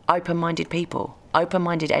open-minded people,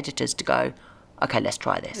 open-minded editors to go, okay, let's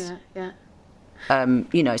try this. Yeah.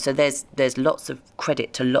 So there's lots of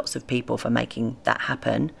credit to lots of people for making that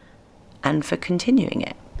happen and for continuing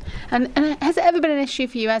it. And has it ever been an issue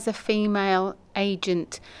for you as a female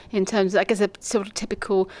agent in terms of, I guess, a sort of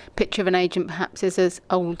typical picture of an agent perhaps is as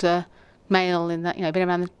older male in that, been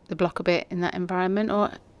around the block a bit in that environment,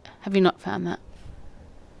 or have you not found that?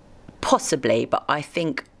 Possibly, but I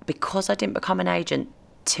think because I didn't become an agent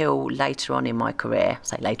till later on in my career,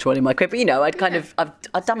 but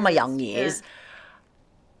I'd done my young years.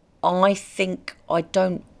 I think I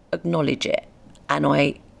don't acknowledge it and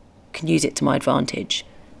I can use it to my advantage,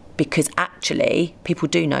 because actually people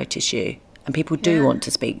do notice you and people do want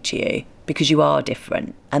to speak to you because you are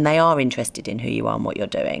different and they are interested in who you are and what you're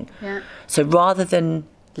doing. Yeah. So rather than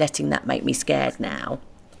letting that make me scared now,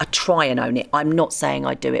 I try and own it. I'm not saying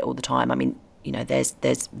I do it all the time. I mean,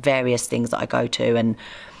 there's various things that I go to and,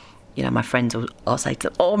 my friends I'll say to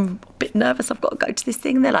them, oh, I'm a bit nervous, I've got to go to this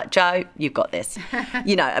thing. And they're like, Jo, you've got this.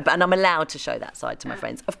 And I'm allowed to show that side to my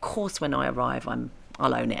friends. Of course, when I arrive,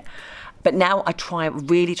 I'll own it. But now I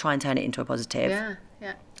really try and turn it into a positive.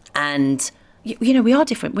 Yeah. And, we are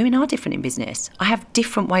different. Women are different in business. I have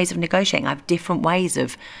different ways of negotiating. I have different ways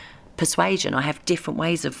of persuasion. I have different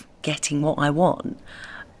ways of getting what I want.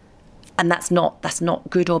 And that's not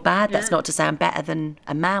good or bad. Yeah. That's not to say I'm better than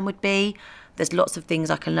a man would be. There's lots of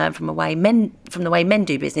things I can learn from the way men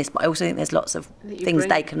do business, but I also think there's lots of things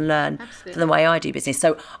they can learn from the way I do business.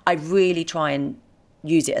 So I really try and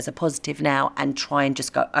use it as a positive now and try and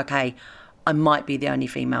just go, okay, I might be the only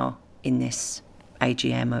female in this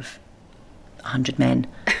AGM of 100 men,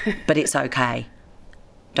 but it's okay.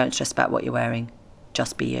 Don't stress about what you're wearing.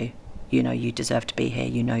 Just be you. You deserve to be here.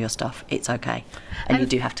 You know your stuff. It's okay. And you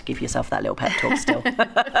do have to give yourself that little pep talk still.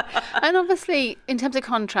 And obviously, in terms of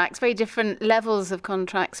contracts, very different levels of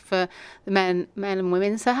contracts for the men and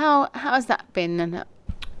women. So how has that been? And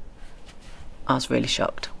I was really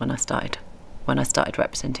shocked when I started. When I started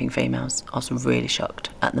representing females, I was really shocked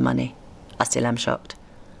at the money. I still am shocked.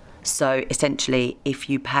 So essentially, if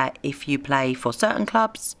you play for certain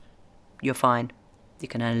clubs, you're fine. You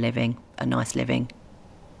can earn a living, a nice living.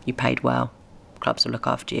 You paid well. Clubs will look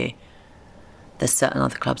after you. There's certain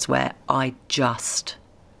other clubs where I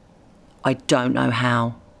don't know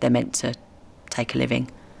how they're meant to take a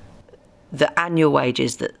living. The annual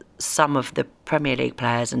wages that some of the Premier League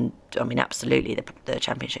players, and I mean absolutely the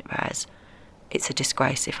Championship players, it's a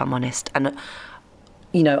disgrace, if I'm honest. And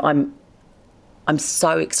you know, I'm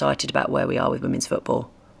so excited about where we are with women's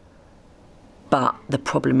football, but the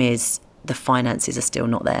problem is the finances are still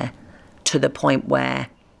not there, to the point where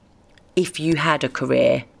if you had a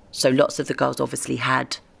career, so lots of the girls obviously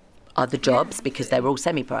had other jobs because they were all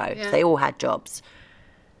semi-pro, so they all had jobs.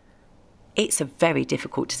 It's a very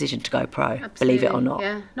difficult decision to go pro, absolutely, believe it or not.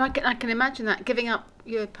 Yeah, no, I can imagine that, giving up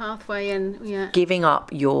your pathway and giving up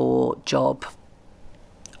your job,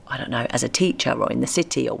 I don't know, as a teacher or in the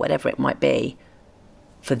city or whatever it might be,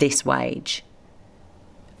 for this wage.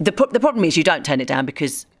 The problem is you don't turn it down,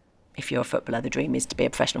 because if you're a footballer, the dream is to be a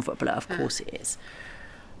professional footballer. Of course it is.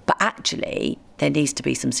 But actually, there needs to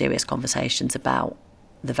be some serious conversations about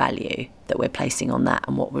the value that we're placing on that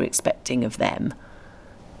and what we're expecting of them.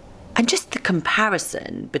 And just the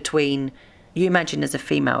comparison between, you imagine as a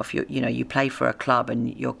female, if you play for a club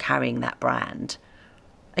and you're carrying that brand,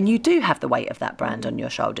 and you do have the weight of that brand on your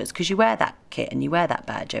shoulders because you wear that kit and you wear that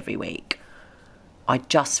badge every week. I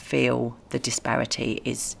just feel the disparity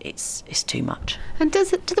is too much. And do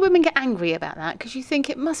the women get angry about that? Because you think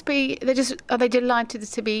it must be, are they delighted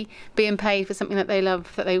to be being paid for something that they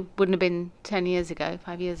love that they wouldn't have been 10 years ago,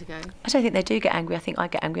 5 years ago? I don't think they do get angry. I think I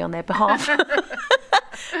get angry on their behalf.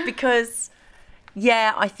 Because,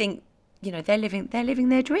 I think, they're living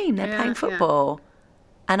their dream. They're playing football.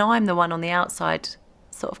 Yeah. And I'm the one on the outside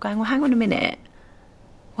sort of going, well, hang on a minute.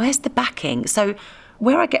 Where's the backing? So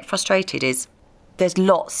where I get frustrated is there's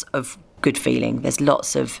lots of good feeling. There's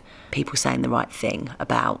lots of people saying the right thing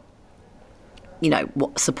about,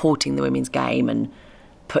 supporting the women's game and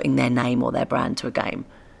putting their name or their brand to a game.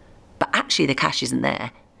 But actually the cash isn't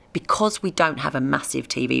there because we don't have a massive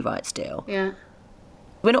TV rights deal. Yeah.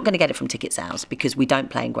 We're not going to get it from ticket sales because we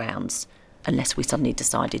don't play in grounds unless we suddenly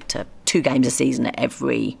decided to 2 games a season at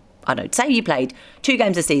every, I don't know, say you played 2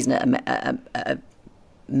 games a season at a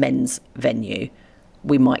men's venue,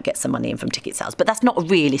 we might get some money in from ticket sales. But that's not a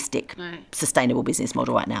realistic, sustainable business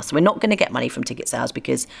model right now. So we're not going to get money from ticket sales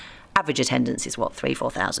because average attendance is,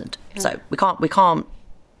 3,000-4,000. Yeah. So we can't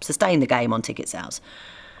sustain the game on ticket sales.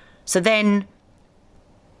 So then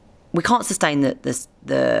we can't sustain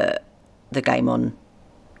the game on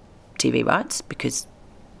TV rights because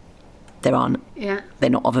they're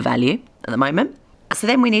not of a value at the moment. So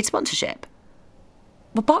then we need sponsorship.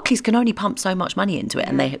 Well, Barclays can only pump so much money into it,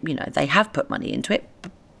 and they have put money into it,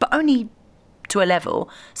 but only to a level.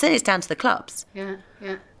 So then it's down to the clubs. Yeah,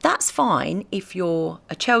 yeah. That's fine if you're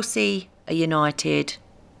a Chelsea, a United,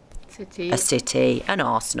 a City, an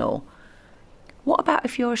Arsenal. What about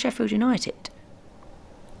if you're a Sheffield United?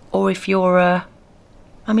 Or if you're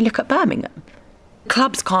look at Birmingham.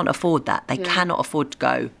 Clubs can't afford that. They cannot afford to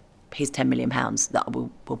go, here's £10 million that we'll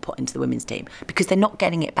put into the women's team, because they're not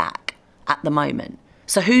getting it back at the moment.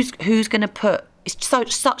 So who's going to put, it's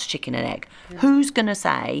such chicken and egg. Yeah. Who's going to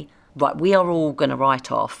say, right, we are all going to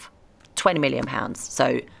write off £20 million.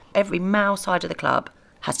 So every male side of the club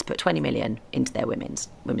has to put 20 million into their women's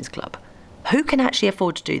club. Who can actually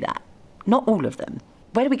afford to do that? Not all of them.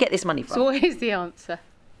 Where do we get this money from? So what is the answer?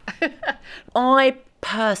 I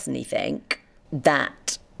personally think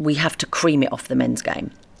that we have to cream it off the men's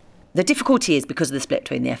game. The difficulty is because of the split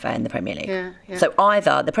between the FA and the Premier League. Yeah, yeah. So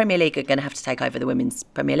either the Premier League are going to have to take over the Women's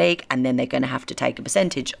Premier League, and then they're going to have to take a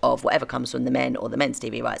percentage of whatever comes from the men or the men's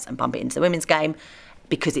TV rights and pump it into the women's game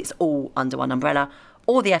because it's all under one umbrella,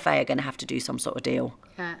 or the FA are going to have to do some sort of deal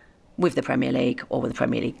with the Premier League or with the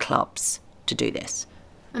Premier League clubs to do this.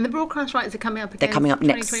 And the broadcast rights are coming up again. They're coming up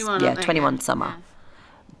next, 21 summer. Yeah.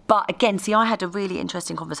 But again, see, I had a really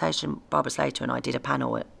interesting conversation, Barbara Slater and I did a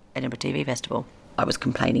panel at Edinburgh TV Festival. I was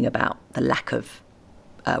complaining about the lack of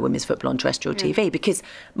women's football on terrestrial TV because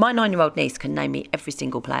my 9-year-old niece can name me every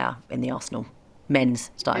single player in the Arsenal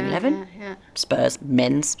men's starting 11, Spurs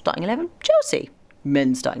men's starting 11, Chelsea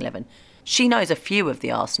men's starting 11. She knows a few of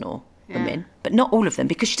the Arsenal women, but not all of them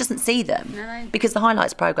because she doesn't see them. No. Because the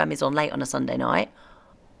highlights programme is on late on a Sunday night,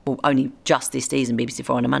 well, only just this season, BBC4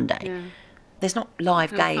 on a Monday. Yeah. There's not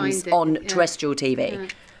live games on terrestrial TV. Yeah.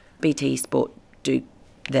 BT Sport do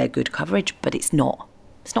their good coverage, but it's not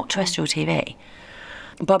terrestrial TV.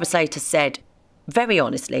 Barbara Slater said, very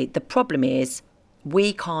honestly, the problem is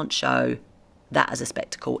we can't show that as a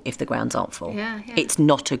spectacle if the grounds aren't full. Yeah. It's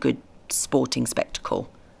not a good sporting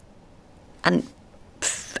spectacle. And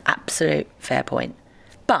absolute fair point.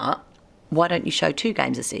 But why don't you show 2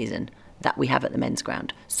 games a season? that we have at the men's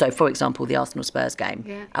ground. So, for example, the Arsenal-Spurs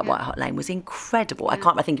game at White Hart Lane was incredible. I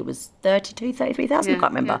think it was 33,000, I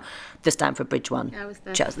can't remember. The Stamford Bridge one. I was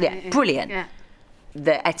there. Chelsea, brilliant. Yeah.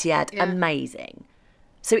 The Etihad, amazing.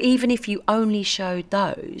 So even if you only showed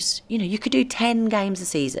those, you know, you could do 10 games a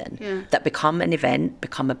season that become an event,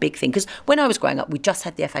 become a big thing. Because when I was growing up, we just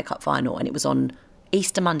had the FA Cup final and it was on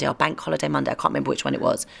Easter Monday or Bank Holiday Monday. I can't remember which one it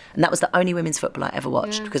was. And that was the only women's football I ever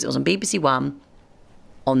watched because it was on BBC One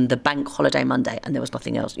on the Bank Holiday Monday and there was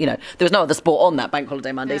nothing else. You know, there was no other sport on that Bank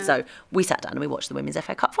Holiday Monday. So we sat down and we watched the women's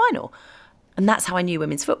FA Cup final. And that's how I knew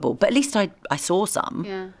women's football. But at least I saw some.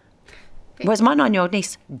 Yeah. Whereas my 9-year-old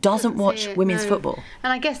niece doesn't watch women's football.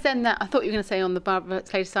 And I guess then that, I thought you were going to say on the Barbara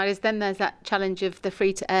Slater side, is then there's that challenge of the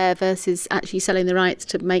free-to-air versus actually selling the rights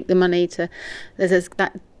to make the money. There's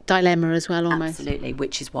that dilemma as well, almost. Absolutely,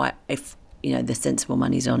 which is why if, you know, the sensible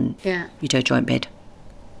money's on, you do a joint bid.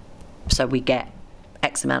 So we get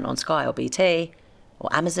X amount on Sky or BT or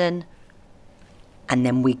Amazon, and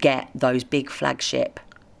then we get those big flagship.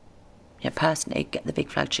 You know, personally, get the big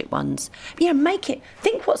flagship ones. But, you know,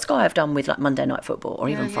 think what Sky have done with like Monday Night Football or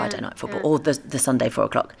even Friday Night Football or the Sunday 4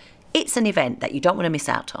 o'clock. It's an event that you don't want to miss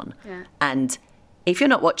out on. Yeah. And if you're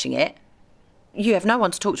not watching it, you have no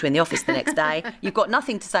one to talk to in the office the next day. You've got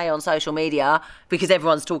nothing to say on social media because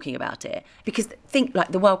everyone's talking about it. Because think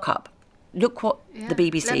like the World Cup. Look what the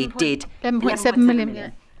BBC did. 11.7 million.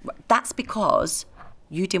 Yeah. That's because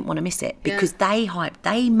you didn't want to miss it because they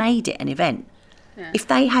made it an event. Yeah. If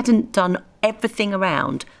they hadn't done everything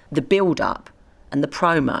around the build-up and the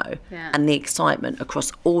promo and the excitement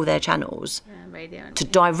across all their channels radio to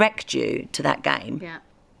direct you to that game,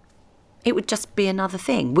 it would just be another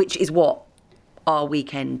thing, which is what our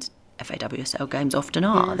weekend FAWSL games often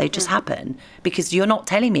are. They just happen because you're not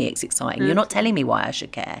telling me it's exciting. You're not telling me why I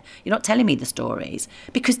should care. You're not telling me the stories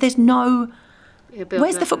because there's no...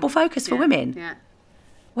 Where's the football focus for women? Yeah.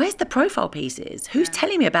 Where's the profile pieces? Who's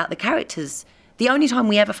telling me about the characters? The only time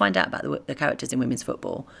we ever find out about the characters in women's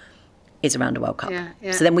football is around a World Cup.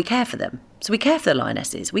 So then we care for them. So we care for the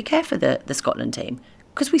Lionesses. We care for the Scotland team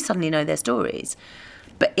because we suddenly know their stories.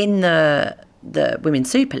 But in the Women's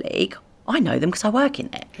Super League, I know them because I work in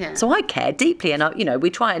it. Yeah. So I care deeply. And, we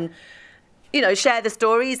try and, share the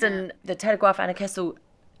stories and the Telegraph, Anna Kessel,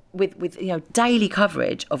 with daily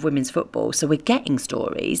coverage of women's football. So we're getting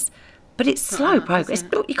stories, but it's slow progress.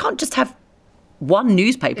 You can't just have one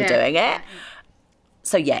newspaper doing it.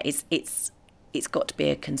 So it's got to be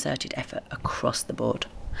a concerted effort across the board.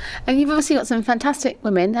 And you've obviously got some fantastic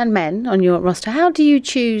women and men on your roster. How do you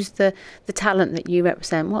choose the talent that you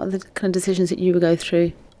represent? What are the kind of decisions that you would go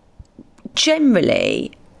through?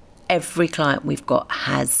 Generally, every client we've got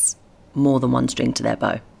has more than one string to their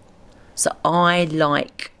bow. So I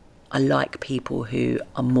like people who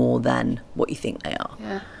are more than what you think they are.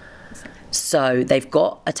 Yeah. So they've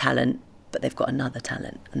got a talent, but they've got another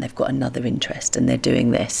talent and they've got another interest and they're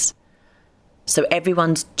doing this. So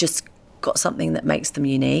everyone's just got something that makes them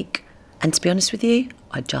unique. And to be honest with you,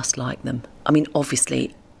 I just like them. I mean,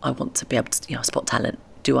 obviously, I want to be able to spot talent.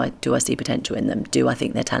 Do I see potential in them? Do I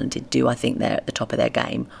think they're talented? Do I think they're at the top of their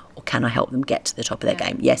game? Or can I help them get to the top of their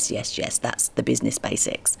game? Yes. That's the business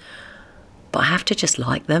basics. But I have to just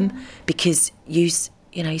like them because you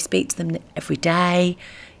speak to them every day.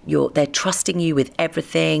 They're trusting you with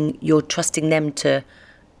everything. You're trusting them to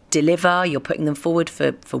deliver. You're putting them forward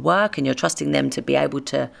for work, and you're trusting them to be able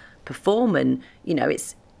to perform. And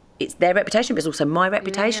it's their reputation, but it's also my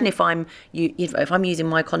reputation. If I'm using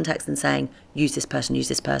my contacts and saying use this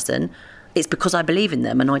person, it's because I believe in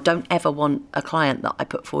them, and I don't ever want a client that I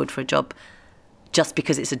put forward for a job just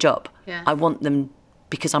because it's a job. Yeah. I want them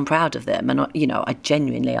because I'm proud of them, and I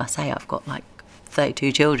genuinely say I've got like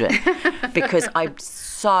 32 children because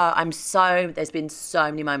there's been so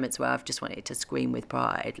many moments where I've just wanted to scream with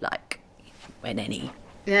pride, like when Annie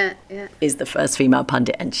is the first female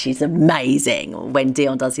pundit and she's amazing, or when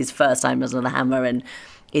Dion does his first Homers on the Hammer and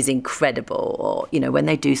is incredible, or when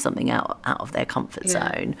they do something out of their comfort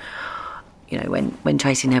zone. When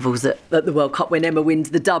Tracy Neville's at the World Cup, when Emma wins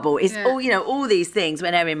the double, it's all these things.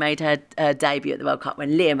 When Erin made her debut at the World Cup,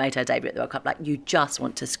 when Leah made her debut at the World Cup, like you just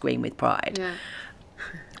want to scream with pride. Yeah.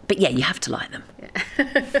 But you have to like them.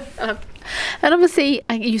 Yeah. And obviously,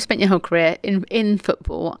 you spent your whole career in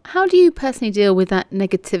football. How do you personally deal with that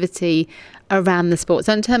negativity around the sport?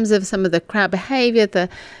 So in terms of some of the crowd behaviour, the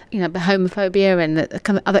homophobia and the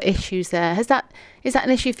kind of other issues there, is that an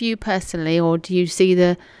issue for you personally, or do you see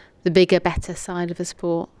the bigger, better side of the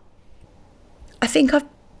sport? I think I've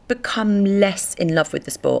become less in love with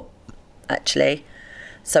the sport, actually.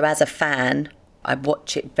 So as a fan, I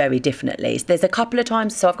watch it very differently. There's a couple of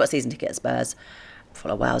times, so I've got a season ticket at Spurs,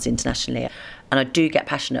 follow Wales internationally, and I do get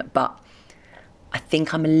passionate, but I think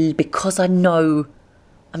because I know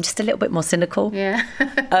I'm just a little bit more cynical. Yeah.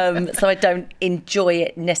 So I don't enjoy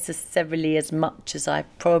it necessarily as much as I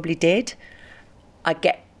probably did. I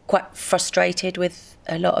get quite frustrated with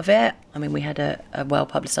a lot of it. I mean, we had a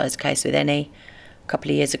well-publicised case with Eni a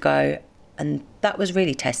couple of years ago, and that was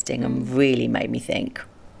really testing and really made me think,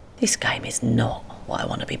 this game is not what I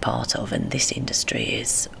want to be part of, and this industry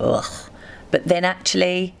is, ugh. But then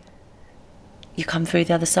actually, you come through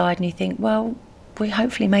the other side and you think, well, we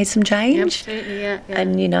hopefully made some change. Absolutely, yeah.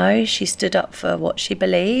 And, you know, she stood up for what she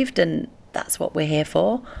believed, and that's what we're here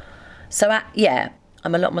for. So, yeah,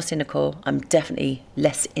 I'm a lot more cynical. I'm definitely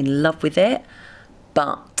less in love with it,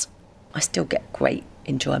 but I still get great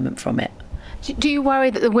enjoyment from it. Do you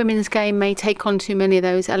worry that the women's game may take on too many of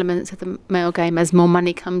those elements of the male game as more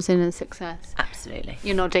money comes in and success? Absolutely.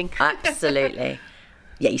 You're nodding. Absolutely.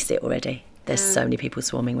 Yeah, you see it already. There's so many people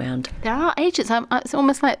swarming around. There are agents. It's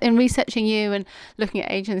almost like in researching you and looking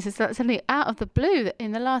at agents, it's like suddenly out of the blue that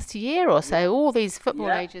in the last year or so, all these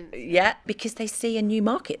football agents. Yeah, because they see a new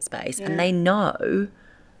market space and they know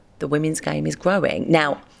the women's game is growing.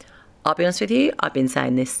 Now, I'll be honest with you, I've been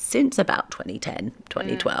saying this since about 2010,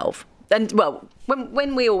 2012. And, well,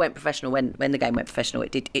 when we all went professional, when the game went professional,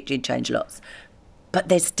 it did change lots. But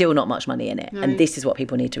there's still not much money in it. No. And this is what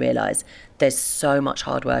people need to realise. There's so much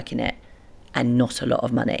hard work in it and not a lot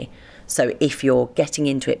of money. So if you're getting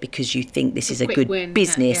into it because you think this is a good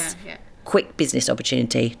business, quick business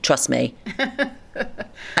opportunity, trust me,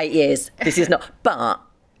 8 years, this is not. But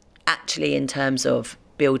actually in terms of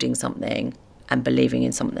building something and believing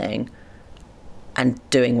in something and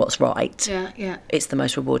doing what's right, it's the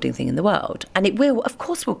most rewarding thing in the world. And it will, of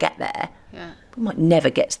course we'll get there. Yeah. We might never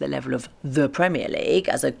get to the level of the Premier League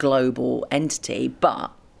as a global entity,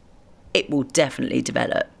 but it will definitely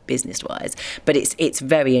develop business-wise. But it's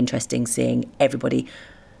very interesting seeing everybody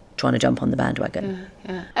trying to jump on the bandwagon.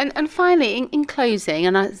 Yeah. And finally, in closing,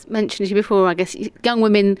 and I mentioned to you before, I guess, young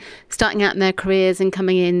women starting out in their careers and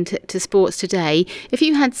coming into sports today, if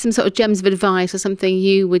you had some sort of gems of advice or something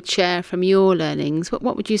you would share from your learnings,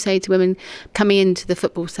 what would you say to women coming into the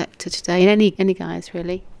football sector today, and any guys,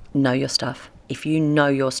 really? Know your stuff. If you know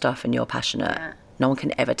your stuff and you're passionate, no one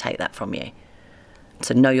can ever take that from you.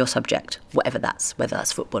 So know your subject, whatever that's, whether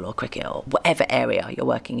that's football or cricket or whatever area you're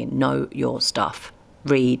working in, know your stuff.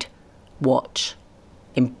 Read, watch,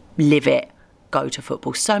 live it, go to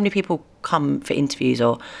football. So many people come for interviews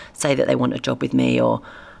or say that they want a job with me or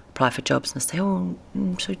apply for jobs, and I say,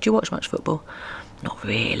 so do you watch much football? Not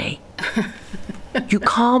really. You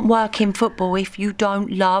can't work in football if you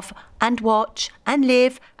don't love and watch and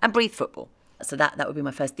live and breathe football. So that would be my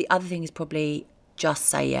first. The other thing is probably just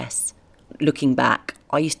say yes. Looking back,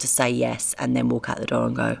 I used to say yes and then walk out the door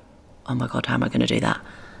and go, oh my God, how am I going to do that?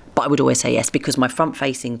 But I would always say yes because my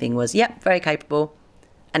front-facing thing was, very capable.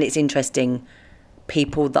 And it's interesting,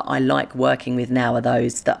 people that I like working with now are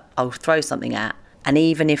those that I'll throw something at, and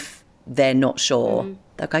even if they're not sure,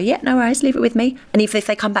 they'll go, no worries, leave it with me. And if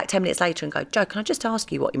they come back 10 minutes later and go, Jo, can I just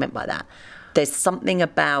ask you what you meant by that? There's something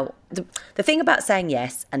about, the thing about saying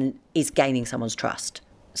yes and is gaining someone's trust.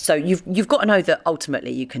 So you've got to know that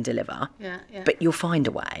ultimately you can deliver, but you'll find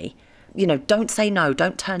a way. You know, don't say no,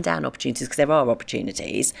 don't turn down opportunities because there are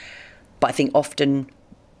opportunities. But I think often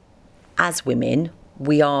as women,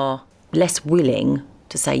 we are less willing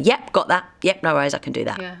to say, yep, got that. Yep, no worries, I can do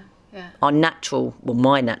that. My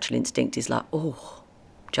natural instinct is like, oh,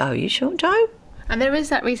 Jo, you sure, Jo? And there is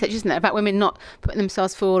that research, isn't there, about women not putting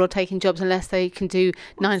themselves forward or taking jobs unless they can do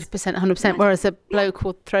 90%, 100%, whereas a bloke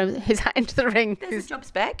will throw his hat into the ring. There's a job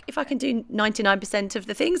spec. If I can do 99% of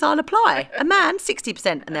the things, I'll apply. A man,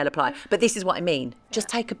 60%, and they'll apply. But this is what I mean. Just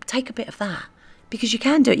take a bit of that, because you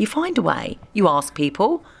can do it. You find a way. You ask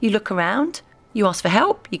people. You look around. You ask for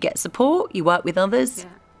help. You get support. You work with others. Yeah.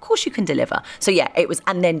 Of course you can deliver. So, it was,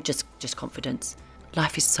 and then just confidence.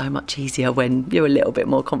 Life is so much easier when you're a little bit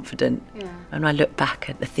more confident. Yeah. And I look back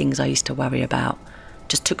at the things I used to worry about,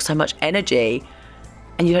 just took so much energy,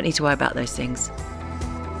 and you don't need to worry about those things.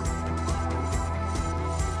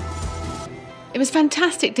 It was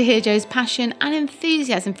fantastic to hear Jo's passion and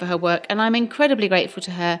enthusiasm for her work, and I'm incredibly grateful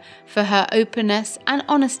to her for her openness and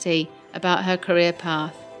honesty about her career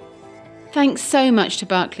path. Thanks so much to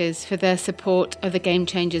Barclays for their support of the Game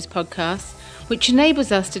Changers podcast, which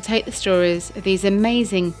enables us to take the stories of these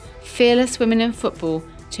amazing, fearless women in football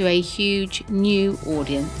to a huge new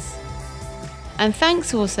audience. And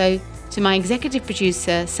thanks also to my executive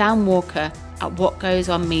producer, Sam Walker, at What Goes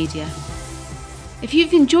On Media. If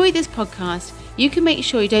you've enjoyed this podcast, you can make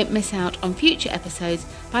sure you don't miss out on future episodes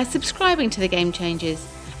by subscribing to The Game Changers.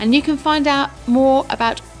 And you can find out more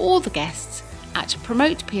about all the guests at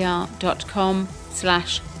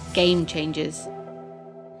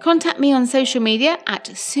promotepr.com/gamechangers. Contact me on social media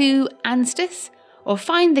at Sue Anstis, or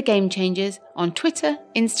find the Game Changers on Twitter,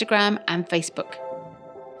 Instagram and Facebook.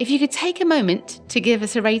 If you could take a moment to give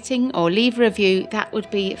us a rating or leave a review, that would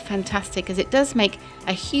be fantastic, as it does make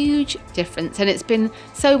a huge difference. And it's been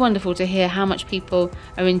so wonderful to hear how much people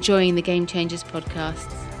are enjoying the Game Changers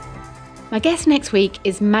podcasts. My guest next week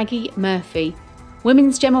is Maggie Murphy,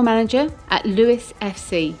 Women's General Manager at Lewes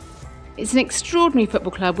FC. It's an extraordinary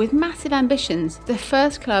football club with massive ambitions, the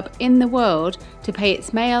first club in the world to pay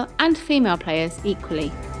its male and female players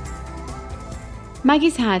equally.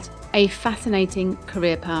 Maggie's had a fascinating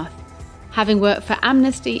career path, having worked for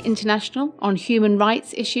Amnesty International on human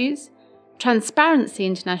rights issues, Transparency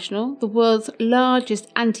International, the world's largest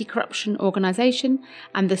anti-corruption organisation,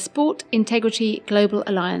 and the Sport Integrity Global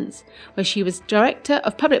Alliance, where she was Director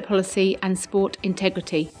of Public Policy and Sport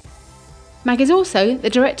Integrity. Mag is also the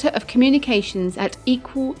Director of Communications at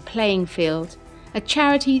Equal Playing Field, a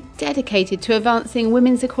charity dedicated to advancing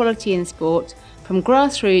women's equality in sport from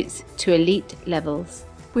grassroots to elite levels.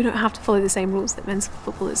 We don't have to follow the same rules that men's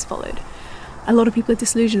football is followed. A lot of people are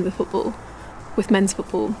disillusioned with football, with men's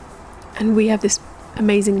football, and we have this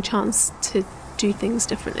amazing chance to do things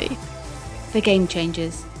differently. The Game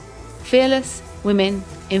Changers. Fearless women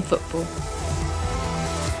in football.